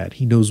Baghdad.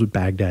 He knows what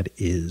Baghdad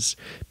is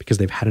because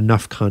they've had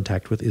enough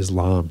contact with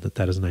Islam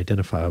that is an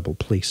identifiable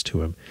place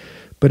to him.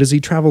 But as he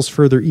travels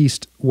further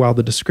east, while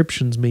the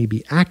descriptions may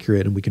be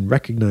accurate and we can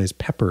recognize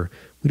pepper,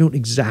 we don't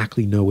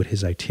exactly know what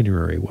his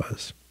itinerary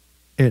was.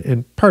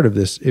 And part of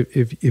this,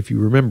 if you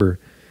remember,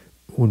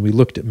 when we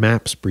looked at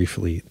maps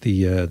briefly,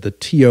 the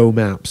TO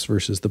maps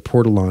versus the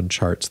Portolan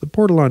charts. The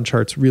Portolan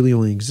charts really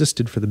only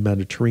existed for the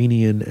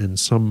Mediterranean and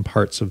some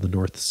parts of the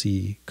North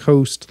Sea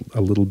coast, a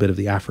little bit of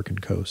the African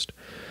coast.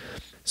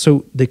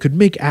 So they could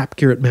make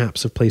accurate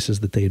maps of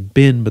places that they had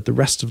been, but the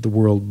rest of the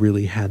world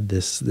really had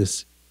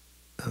this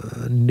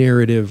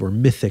narrative or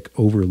mythic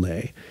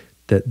overlay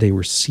that they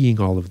were seeing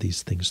all of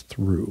these things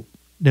through.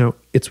 Now,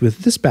 it's with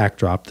this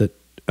backdrop that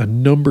a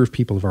number of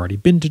people have already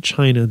been to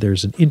China.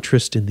 There's an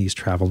interest in these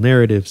travel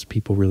narratives.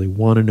 People really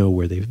want to know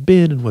where they've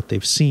been and what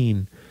they've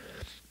seen,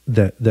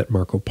 that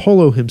Marco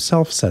Polo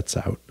himself sets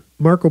out.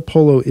 Marco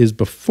Polo is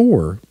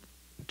before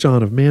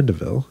John of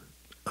Mandeville,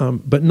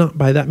 but not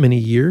by that many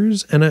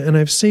years. And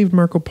I've saved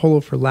Marco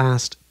Polo for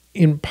last,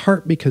 in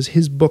part because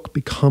his book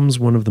becomes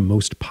one of the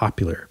most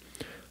popular.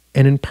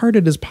 And in part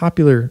it is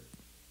popular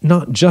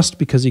not just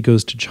because he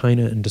goes to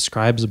China and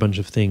describes a bunch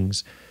of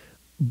things,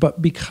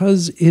 but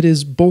because it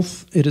is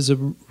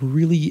a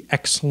really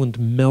excellent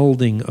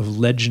melding of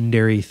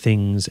legendary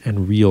things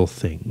and real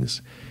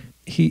things.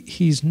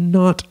 He's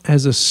not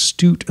as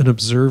astute an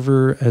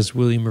observer as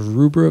William of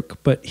Rubruck,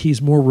 but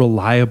he's more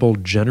reliable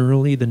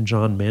generally than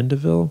John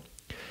Mandeville,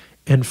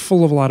 and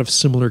full of a lot of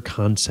similar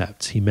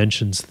concepts. He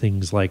mentions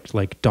things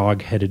like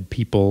dog-headed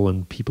people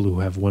and people who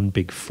have one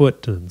big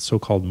foot and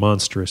so-called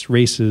monstrous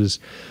races.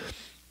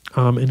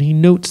 And he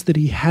notes that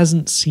he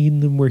hasn't seen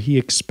them where he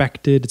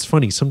expected. It's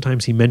funny,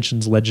 sometimes he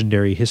mentions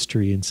legendary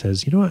history and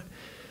says, you know what,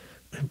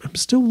 I'm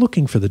still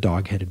looking for the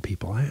dog-headed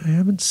people. I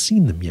haven't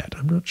seen them yet.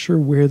 I'm not sure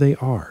where they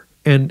are.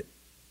 And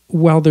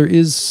while there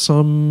is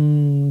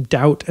some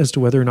doubt as to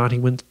whether or not he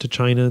went to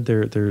China,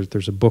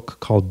 there's a book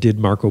called Did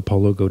Marco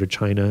Polo Go to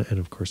China? And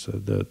of course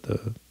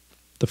the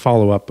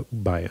follow-up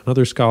by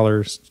another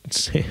scholar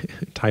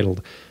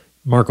titled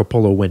Marco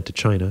Polo Went to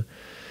China.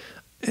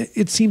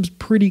 It seems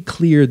pretty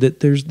clear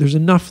that there's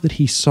enough that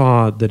he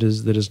saw that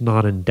is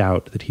not in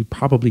doubt, that he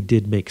probably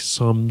did make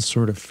some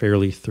sort of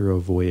fairly thorough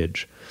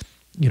voyage.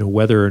 You know,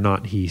 whether or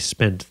not he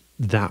spent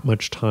that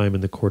much time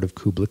in the court of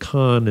Kublai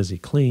Khan, as he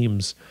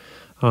claims,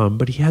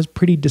 but he has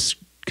pretty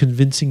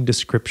convincing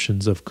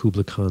descriptions of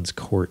Kublai Khan's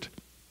court.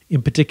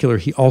 In particular,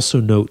 he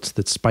also notes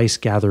that spice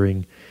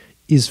gathering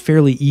is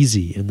fairly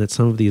easy, and that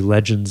some of the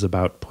legends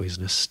about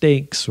poisonous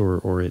snakes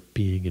or it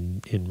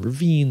being in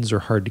ravines or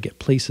hard to get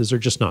places are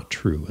just not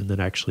true, and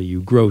that actually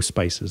you grow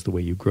spices the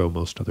way you grow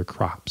most other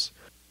crops.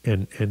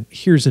 And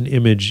here's an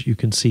image you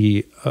can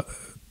see.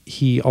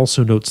 He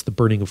also notes the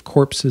burning of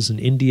corpses in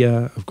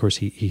India. Of course,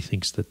 he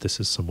thinks that this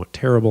is somewhat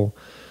terrible,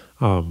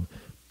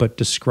 but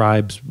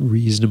describes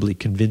reasonably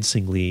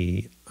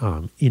convincingly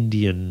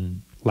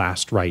Indian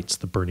last rites,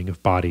 the burning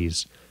of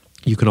bodies.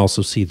 You can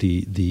also see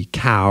the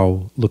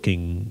cow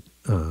looking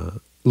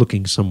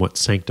somewhat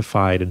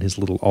sanctified in his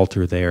little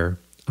altar there.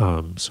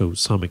 So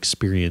some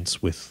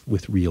experience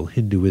with real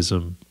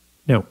Hinduism.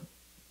 Now,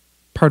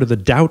 part of the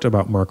doubt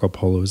about Marco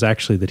Polo is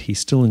actually that he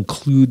still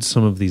includes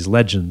some of these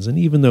legends. And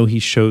even though he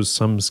shows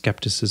some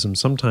skepticism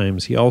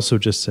sometimes, he also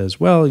just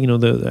says, well, you know,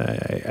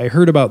 I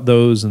heard about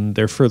those and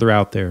they're further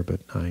out there,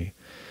 but I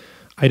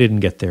didn't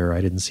get there.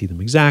 I didn't see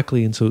them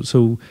exactly. And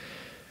so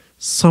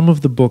some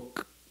of the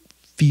book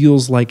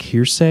feels like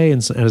hearsay.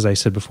 And as I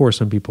said before,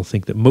 some people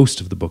think that most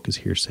of the book is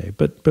hearsay,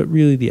 but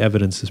really the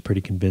evidence is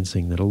pretty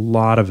convincing that a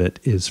lot of it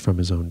is from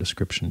his own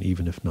description,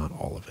 even if not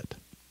all of it.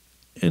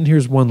 And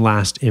here's one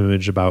last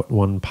image about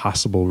one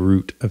possible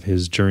route of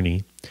his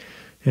journey.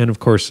 And of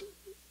course,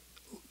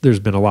 there's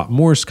been a lot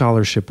more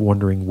scholarship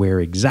wondering where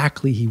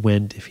exactly he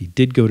went.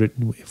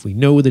 If we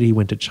know that he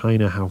went to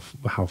China,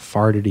 how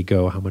far did he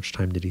go? How much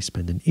time did he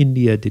spend in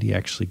India? Did he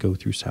actually go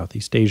through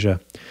Southeast Asia?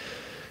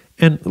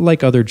 And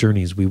like other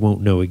journeys, we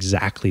won't know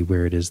exactly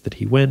where it is that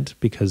he went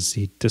because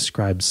he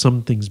describes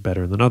some things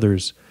better than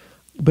others.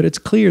 But it's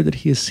clear that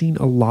he has seen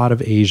a lot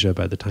of Asia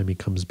by the time he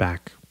comes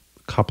back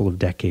a couple of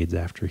decades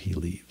after he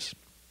leaves.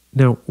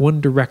 Now,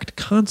 one direct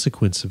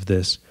consequence of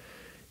this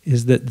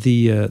is that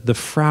the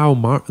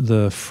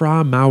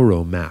Fra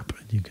Mauro map,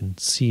 you can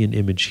see an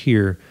image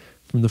here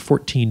from the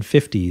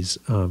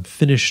 1450s,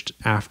 finished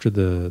after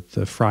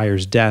the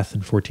friar's death in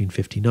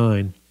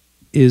 1459,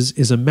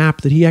 is a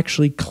map that he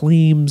actually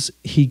claims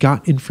he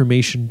got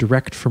information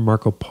direct from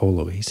Marco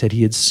Polo. He said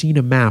he had seen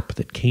a map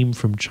that came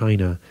from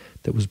China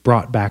that was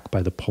brought back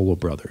by the Polo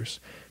brothers.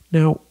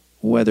 Now,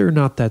 whether or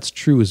not that's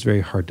true is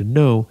very hard to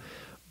know,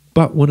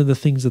 but one of the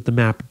things that the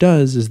map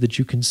does is that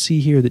you can see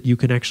here that you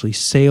can actually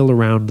sail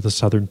around the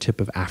southern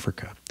tip of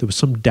Africa. There was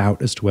some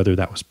doubt as to whether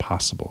that was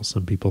possible.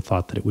 Some people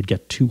thought that it would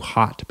get too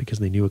hot because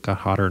they knew it got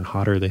hotter and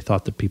hotter. They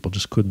thought that people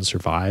just couldn't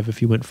survive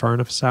if you went far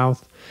enough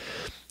south.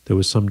 There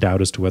was some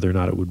doubt as to whether or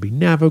not it would be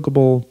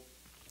navigable,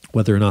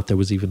 whether or not there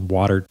was even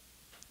water.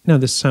 Now,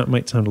 this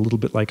might sound a little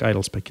bit like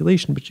idle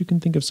speculation, but you can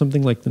think of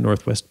something like the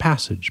Northwest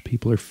Passage.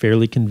 People are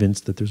fairly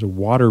convinced that there's a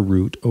water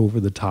route over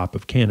the top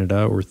of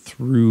Canada or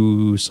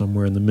through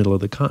somewhere in the middle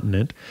of the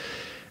continent.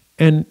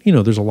 And, you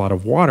know, there's a lot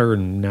of water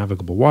and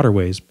navigable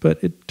waterways,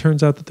 but it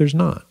turns out that there's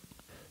not.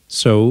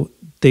 So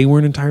they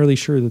weren't entirely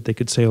sure that they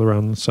could sail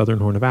around the southern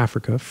Horn of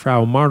Africa.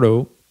 Fra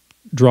Mauro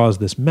draws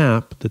this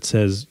map that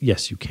says,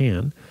 yes, you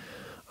can.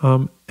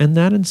 And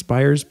that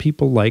inspires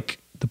people like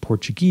the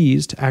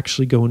Portuguese to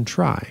actually go and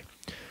try.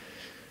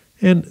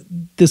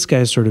 And this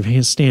guy's sort of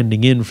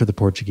standing in for the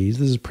Portuguese.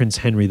 This is Prince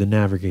Henry the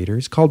Navigator.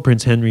 He's called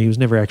Prince Henry. He was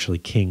never actually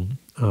king.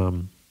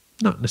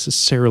 Not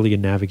necessarily a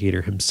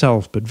navigator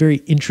himself, but very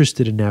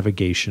interested in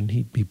navigation.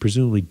 He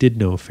presumably did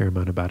know a fair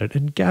amount about it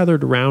and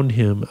gathered around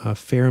him a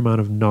fair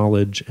amount of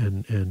knowledge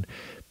and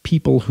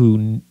people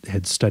who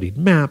had studied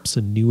maps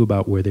and knew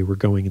about where they were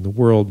going in the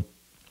world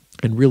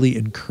and really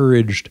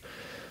encouraged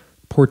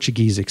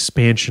Portuguese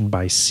expansion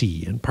by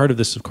sea. And part of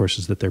this, of course,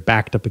 is that they're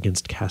backed up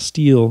against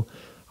Castile.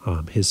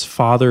 His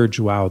father,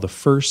 Joao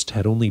I,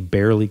 had only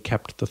barely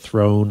kept the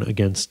throne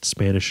against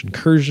Spanish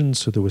incursions,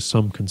 so there was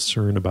some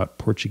concern about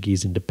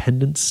Portuguese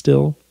independence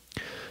still.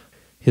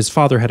 His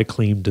father had a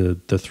claim to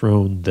the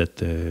throne that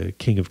the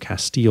King of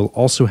Castile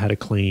also had a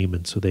claim,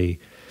 and so they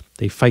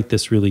fight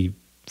this really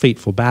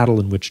fateful battle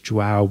in which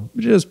Joao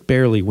just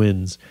barely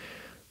wins.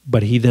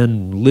 But he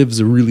then lives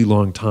a really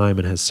long time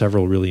and has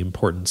several really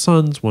important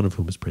sons, one of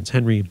whom is Prince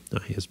Henry.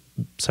 He has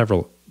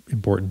several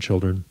important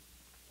children.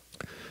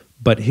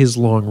 But his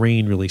long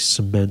reign really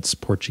cements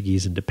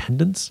Portuguese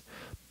independence,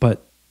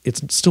 but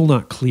it's still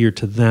not clear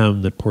to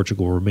them that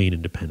Portugal will remain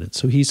independent.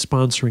 So he's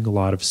sponsoring a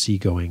lot of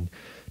seagoing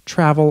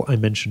travel. I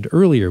mentioned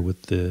earlier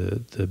with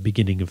the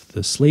beginning of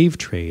the slave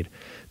trade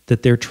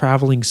that they're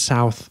traveling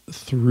south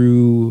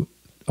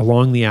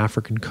along the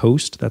African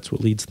coast. That's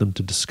what leads them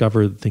to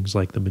discover things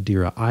like the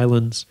Madeira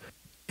Islands.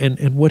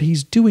 And what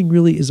he's doing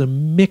really is a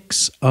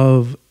mix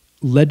of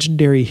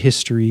legendary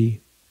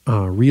history,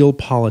 real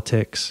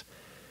politics,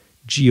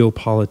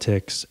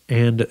 geopolitics,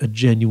 and a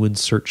genuine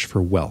search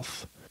for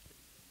wealth.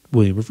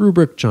 William of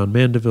Rubruck, John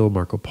Mandeville,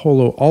 Marco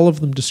Polo, all of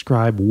them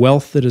describe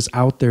wealth that is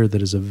out there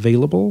that is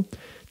available.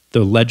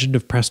 The legend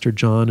of Prester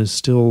John is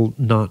still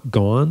not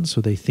gone,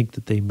 so they think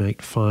that they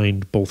might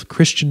find both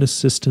Christian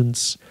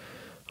assistance,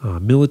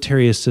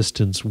 military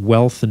assistance,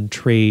 wealth and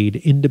trade,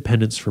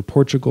 independence for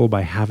Portugal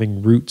by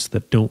having routes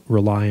that don't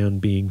rely on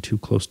being too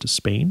close to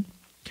Spain.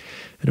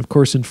 And of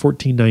course, in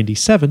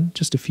 1497,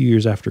 just a few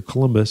years after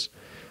Columbus,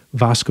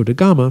 Vasco da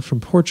Gama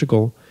from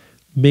Portugal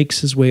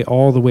makes his way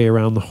all the way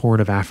around the Horn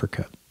of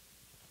Africa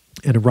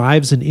and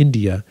arrives in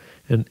India,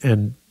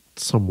 and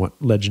somewhat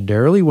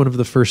legendarily, one of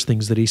the first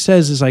things that he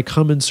says is, "I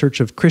come in search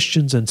of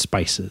Christians and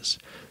spices."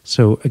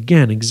 So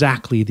again,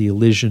 exactly the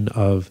elision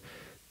of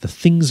the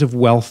things of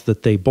wealth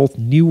that they both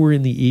knew were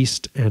in the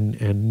East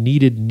and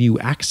needed new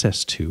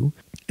access to.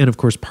 And of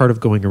course, part of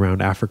going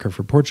around Africa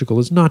for Portugal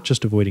is not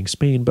just avoiding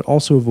Spain, but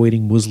also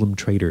avoiding Muslim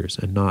traders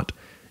and not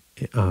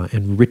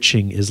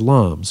enriching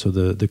Islam. So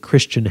the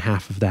Christian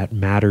half of that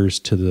matters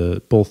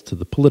both to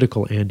the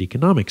political and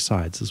economic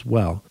sides as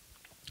well.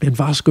 And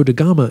Vasco da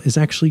Gama is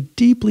actually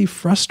deeply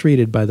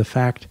frustrated by the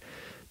fact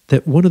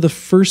that one of the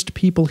first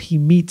people he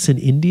meets in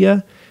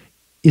India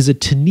is a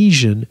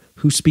Tunisian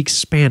who speaks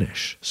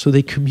Spanish. So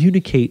they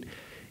communicate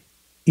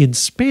in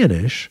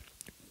Spanish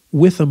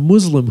with a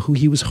Muslim who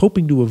he was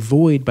hoping to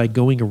avoid by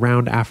going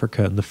around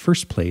Africa in the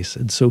first place.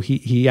 And so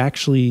he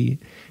actually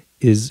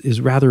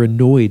is rather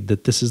annoyed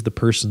that this is the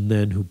person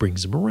then who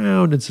brings him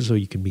around and says, "Oh,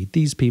 you can meet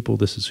these people.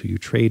 This is who you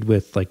trade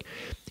with." Like,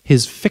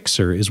 his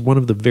fixer is one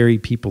of the very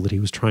people that he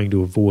was trying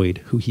to avoid,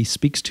 who he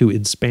speaks to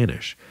in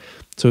Spanish.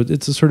 So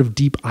it's a sort of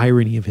deep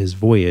irony of his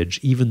voyage,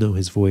 even though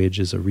his voyage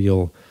is a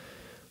real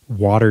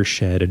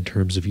watershed in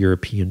terms of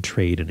European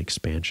trade and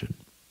expansion.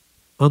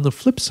 On the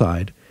flip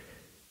side,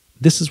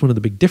 this is one of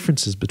the big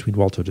differences between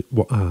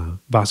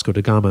Vasco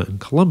da Gama and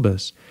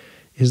Columbus,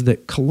 is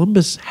that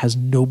Columbus has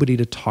nobody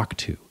to talk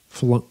to.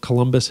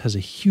 Columbus has a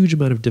huge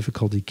amount of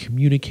difficulty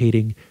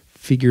communicating,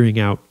 figuring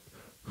out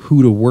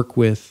who to work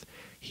with.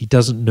 He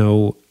doesn't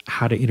know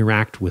how to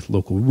interact with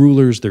local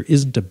rulers. There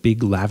isn't a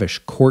big lavish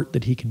court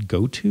that he can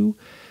go to.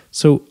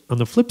 So on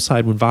the flip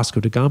side, when Vasco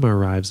da Gama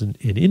arrives in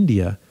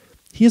India,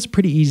 he has a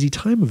pretty easy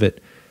time of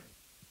it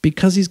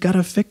because he's got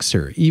a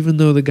fixer. Even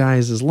though the guy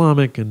is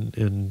Islamic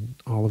and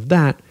all of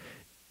that,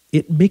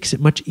 it makes it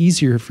much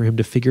easier for him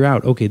to figure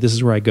out, okay, this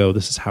is where I go,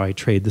 this is how I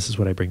trade, this is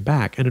what I bring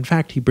back. And in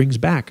fact, he brings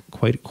back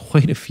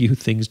quite a few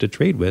things to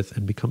trade with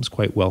and becomes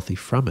quite wealthy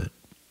from it.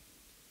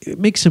 It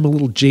makes him a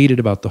little jaded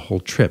about the whole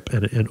trip,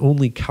 and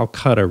only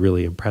Calcutta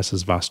really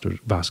impresses Vasco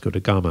da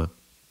Gama,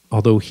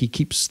 although he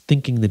keeps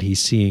thinking that he's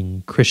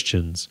seeing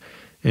Christians,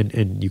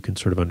 and you can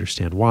sort of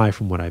understand why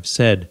from what I've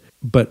said,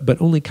 but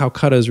only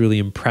Calcutta is really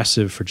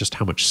impressive for just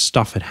how much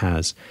stuff it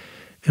has.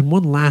 And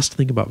one last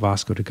thing about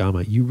Vasco da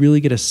Gama, you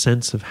really get a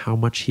sense of how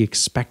much he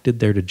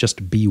expected there to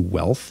just be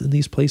wealth in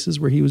these places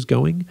where he was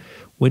going.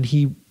 When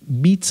he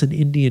meets an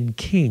Indian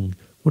king,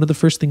 one of the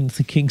first things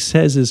the king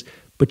says is,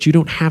 "But you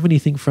don't have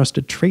anything for us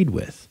to trade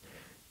with."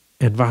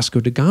 And Vasco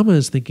da Gama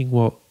is thinking,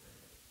 well,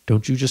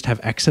 don't you just have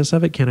excess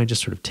of it? Can't I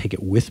just sort of take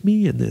it with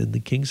me? And then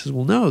the king says,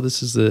 well, no,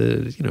 this is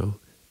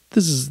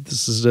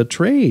a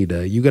trade.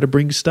 You got to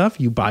bring stuff.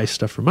 You buy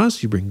stuff from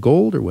us. You bring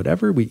gold or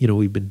whatever.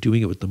 We've been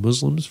doing it with the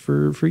Muslims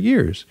for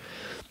years.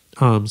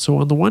 So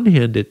on the one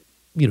hand, it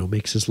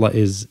makes his life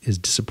is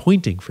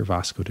disappointing for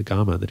Vasco da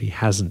Gama that he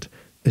hasn't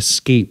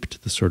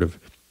escaped the sort of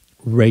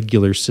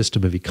regular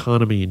system of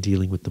economy and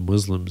dealing with the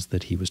Muslims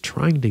that he was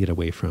trying to get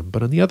away from.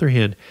 But on the other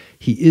hand,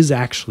 he is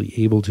actually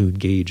able to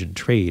engage in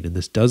trade, and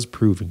this does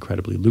prove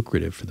incredibly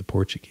lucrative for the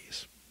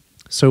Portuguese.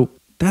 So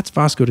that's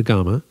Vasco da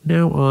Gama.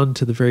 Now on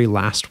to the very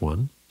last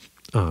one,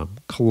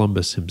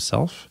 Columbus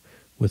himself,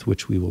 with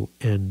which we will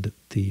end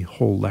the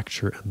whole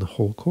lecture and the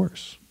whole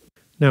course.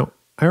 Now,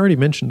 I already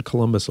mentioned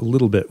Columbus a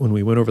little bit when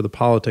we went over the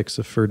politics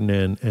of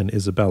Ferdinand and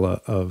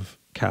Isabella of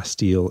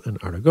Castile and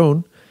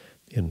Aragon,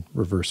 in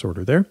reverse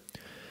order there.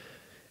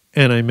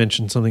 And I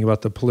mentioned something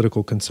about the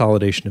political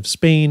consolidation of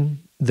Spain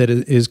that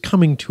is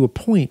coming to a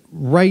point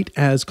right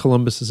as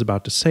Columbus is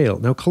about to sail.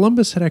 Now,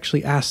 Columbus had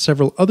actually asked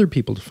several other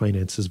people to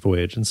finance his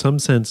voyage. In some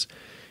sense,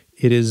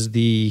 it is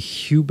the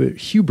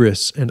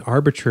hubris and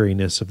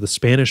arbitrariness of the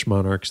Spanish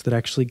monarchs that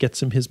actually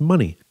gets him his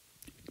money.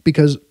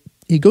 Because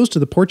he goes to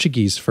the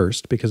Portuguese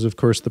first, because, of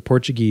course, the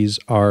Portuguese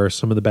are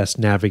some of the best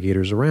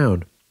navigators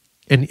around.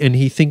 And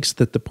he thinks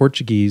that the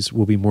Portuguese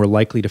will be more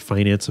likely to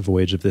finance a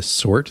voyage of this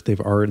sort.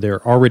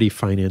 They're already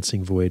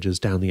financing voyages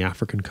down the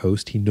African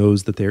coast. He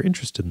knows that they're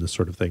interested in this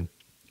sort of thing.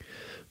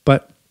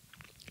 But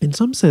in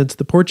some sense,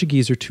 the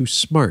Portuguese are too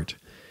smart.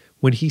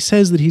 When he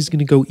says that he's going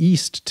to go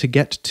east to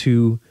get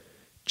to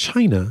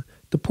China,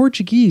 the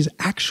Portuguese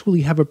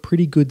actually have a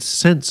pretty good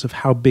sense of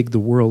how big the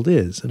world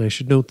is. And I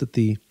should note that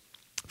the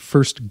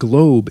first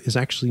globe is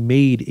actually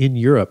made in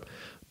Europe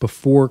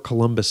before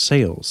Columbus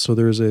sails. So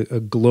there's a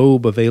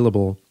globe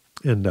available,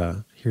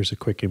 and here's a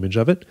quick image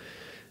of it,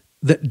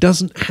 that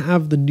doesn't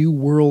have the new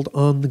world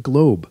on the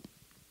globe.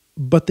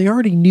 But they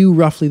already knew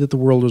roughly that the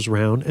world was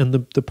round, and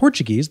the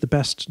Portuguese, the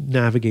best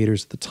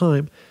navigators at the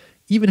time,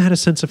 even had a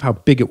sense of how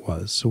big it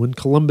was. So when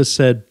Columbus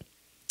said,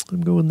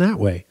 "I'm going that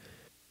way,"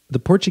 the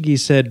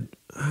Portuguese said,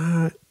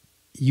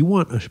 "You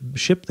want a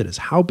ship that is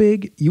how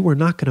big? You are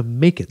not going to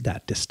make it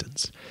that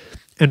distance."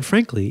 And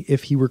frankly,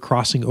 if he were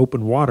crossing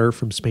open water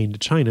from Spain to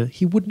China,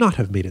 he would not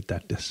have made it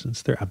that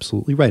distance. They're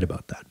absolutely right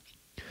about that.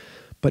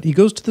 But he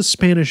goes to the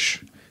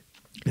Spanish,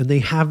 and they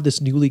have this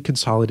newly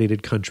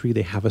consolidated country.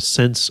 They have a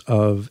sense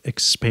of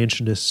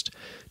expansionist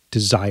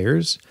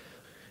desires.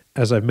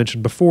 As I've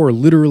mentioned before,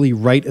 literally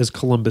right as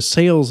Columbus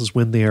sails is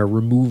when they are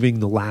removing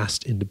the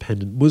last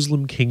independent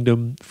Muslim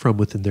kingdom from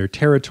within their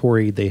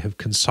territory. They have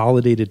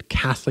consolidated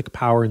Catholic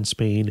power in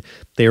Spain.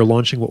 They are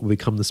launching what will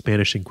become the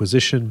Spanish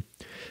Inquisition.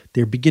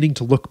 They're beginning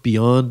to look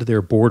beyond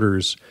their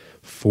borders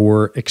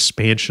for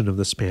expansion of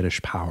the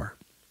Spanish power.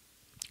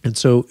 And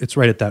so it's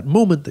right at that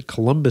moment that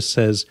Columbus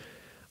says,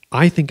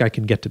 "I think I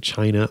can get to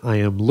China. I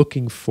am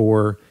looking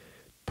for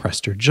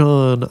Prester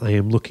John. I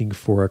am looking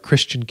for a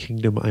Christian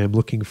kingdom. I am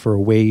looking for a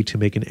way to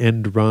make an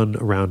end run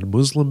around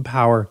Muslim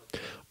power."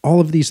 All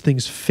of these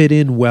things fit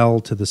in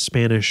well to the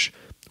Spanish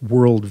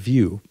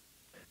worldview.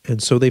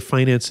 And so they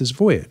finance his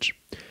voyage.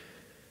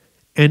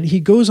 And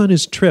he goes on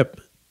his trip.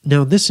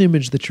 Now, this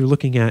image that you're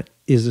looking at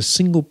is a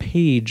single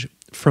page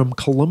from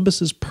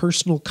Columbus's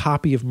personal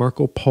copy of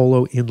Marco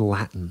Polo in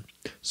Latin.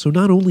 So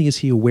not only is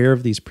he aware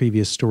of these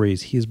previous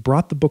stories, he has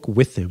brought the book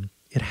with him.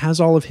 It has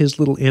all of his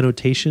little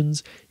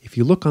annotations. If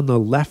you look on the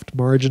left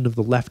margin of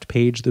the left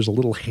page, there's a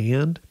little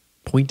hand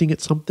pointing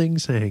at something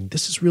saying,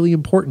 "This is really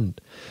important."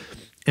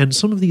 And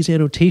some of these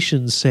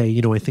annotations say,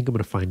 I think I'm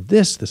going to find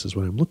this. This is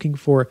what I'm looking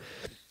for.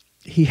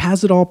 He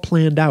has it all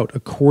planned out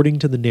according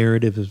to the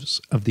narratives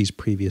of these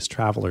previous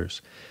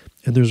travelers.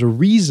 And there's a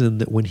reason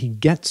that when he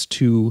gets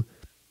to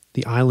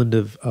the island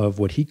of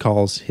what he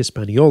calls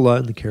Hispaniola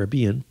in the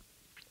Caribbean,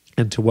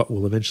 and to what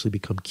will eventually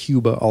become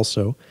Cuba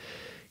also,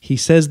 he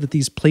says that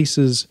these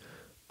places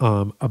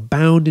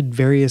abound in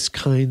various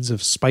kinds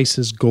of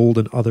spices, gold,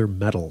 and other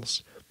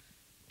metals.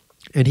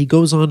 And he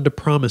goes on to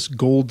promise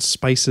gold,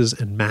 spices,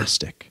 and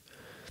mastic.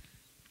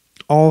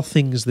 All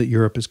things that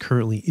Europe is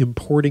currently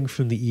importing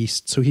from the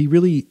East. So he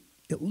really,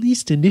 at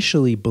least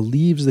initially,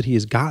 believes that he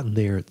has gotten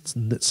there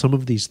and that some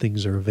of these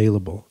things are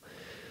available.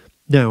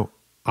 Now,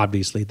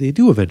 obviously, they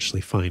do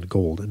eventually find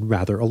gold, and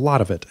rather a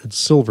lot of it, and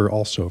silver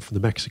also from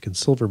the Mexican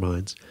silver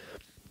mines.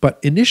 But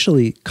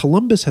initially,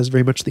 Columbus has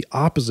very much the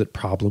opposite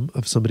problem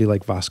of somebody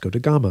like Vasco da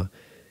Gama.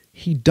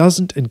 He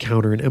doesn't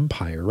encounter an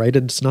empire, right?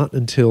 And it's not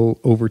until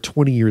over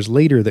 20 years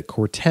later that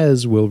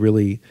Cortez will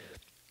really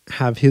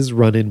have his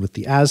run-in with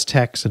the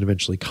Aztecs and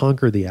eventually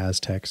conquer the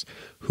Aztecs,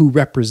 who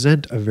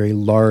represent a very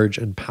large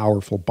and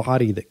powerful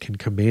body that can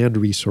command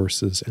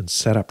resources and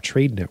set up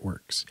trade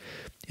networks.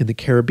 In the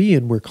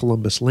Caribbean, where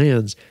Columbus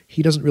lands,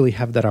 he doesn't really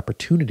have that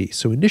opportunity.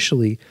 So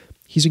initially,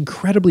 he's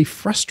incredibly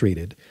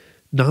frustrated,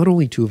 not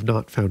only to have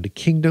not found a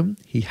kingdom,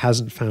 he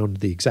hasn't found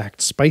the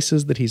exact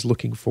spices that he's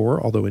looking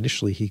for, although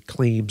initially he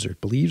claims or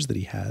believes that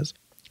he has.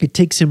 It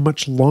takes him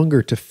much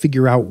longer to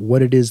figure out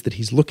what it is that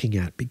he's looking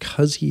at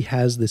because he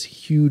has this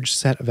huge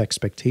set of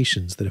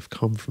expectations that have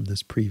come from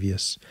this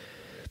previous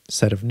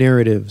set of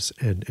narratives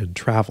and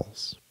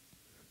travels.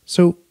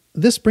 So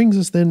this brings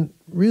us then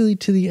really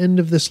to the end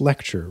of this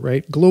lecture,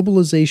 right?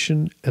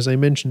 Globalization, as I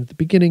mentioned at the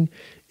beginning,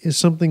 is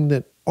something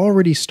that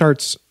already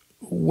starts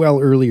well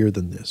earlier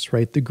than this,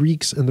 right? The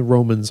Greeks and the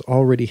Romans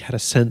already had a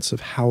sense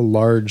of how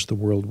large the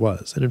world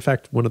was. And in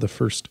fact, one of the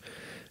first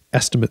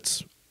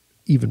estimates,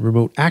 even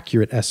remote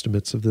accurate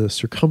estimates of the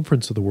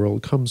circumference of the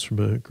world, comes from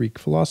a Greek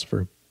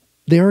philosopher.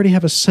 They already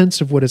have a sense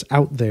of what is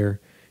out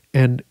there,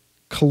 and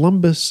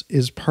Columbus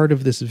is part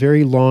of this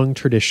very long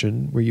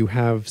tradition where you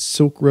have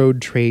Silk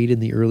Road trade in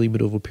the early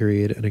medieval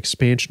period, an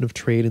expansion of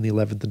trade in the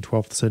 11th and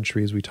 12th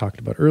century, as we talked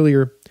about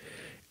earlier,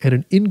 and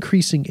an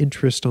increasing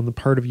interest on the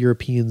part of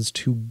Europeans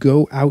to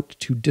go out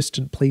to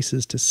distant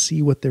places to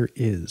see what there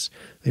is,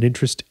 an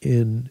interest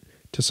in,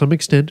 to some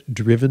extent,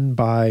 driven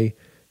by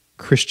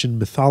Christian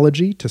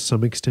mythology, to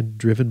some extent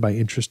driven by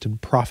interest in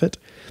profit,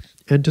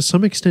 and to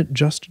some extent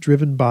just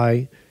driven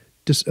by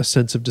a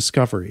sense of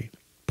discovery.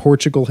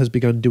 Portugal has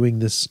begun doing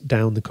this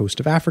down the coast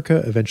of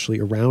Africa, eventually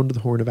around the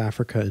Horn of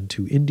Africa and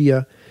to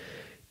India.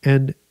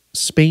 And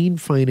Spain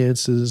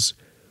finances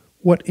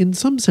what in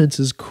some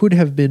senses could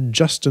have been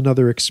just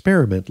another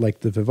experiment like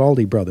the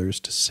Vivaldi brothers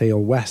to sail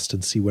west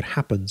and see what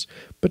happens,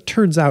 but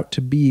turns out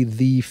to be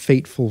the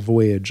fateful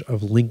voyage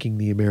of linking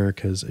the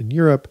Americas and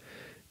Europe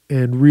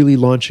and really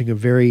launching a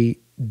very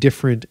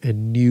different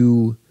and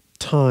new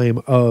time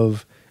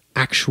of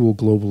actual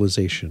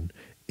globalization.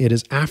 It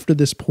is after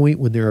this point,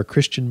 when there are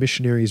Christian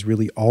missionaries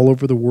really all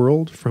over the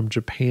world, from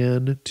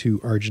Japan to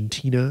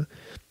Argentina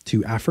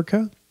to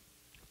Africa.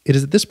 It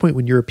is at this point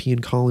when European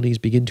colonies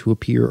begin to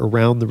appear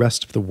around the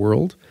rest of the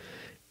world.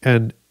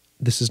 And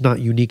this is not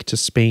unique to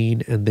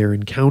Spain and their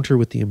encounter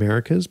with the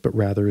Americas, but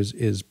rather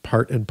is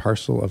part and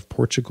parcel of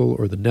Portugal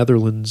or the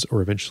Netherlands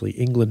or eventually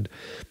England,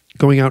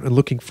 going out and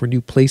looking for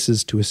new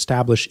places to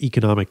establish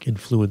economic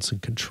influence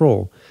and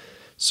control.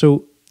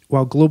 So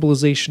while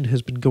globalization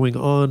has been going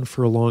on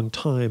for a long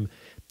time,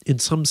 in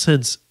some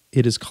sense,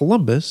 it is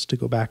Columbus, to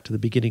go back to the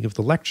beginning of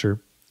the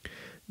lecture,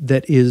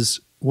 that is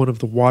one of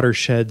the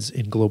watersheds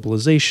in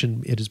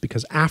globalization. It is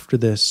because after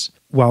this,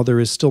 while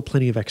there is still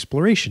plenty of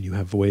exploration, you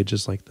have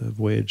voyages like the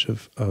voyage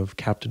of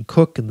Captain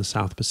Cook in the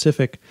South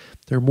Pacific,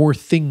 there are more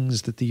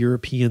things that the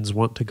Europeans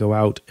want to go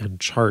out and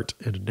chart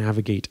and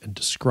navigate and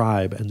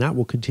describe, and that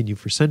will continue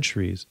for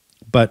centuries.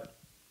 But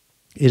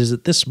it is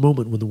at this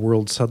moment when the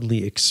world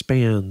suddenly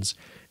expands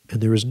and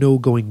there is no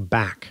going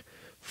back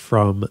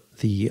from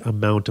the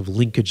amount of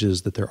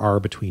linkages that there are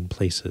between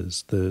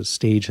places. The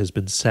stage has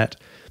been set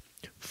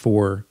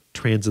for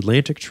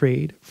transatlantic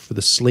trade, for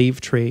the slave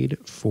trade,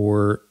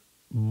 for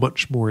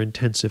much more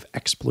intensive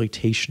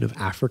exploitation of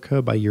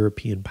Africa by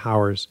European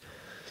powers.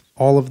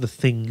 All of the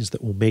things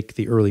that will make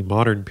the early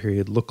modern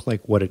period look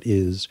like what it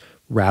is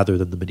rather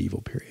than the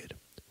medieval period.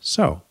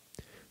 So,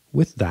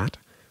 with that,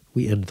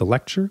 we end the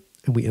lecture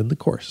and we end the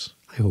course.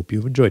 I hope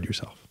you've enjoyed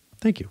yourself.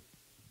 Thank you.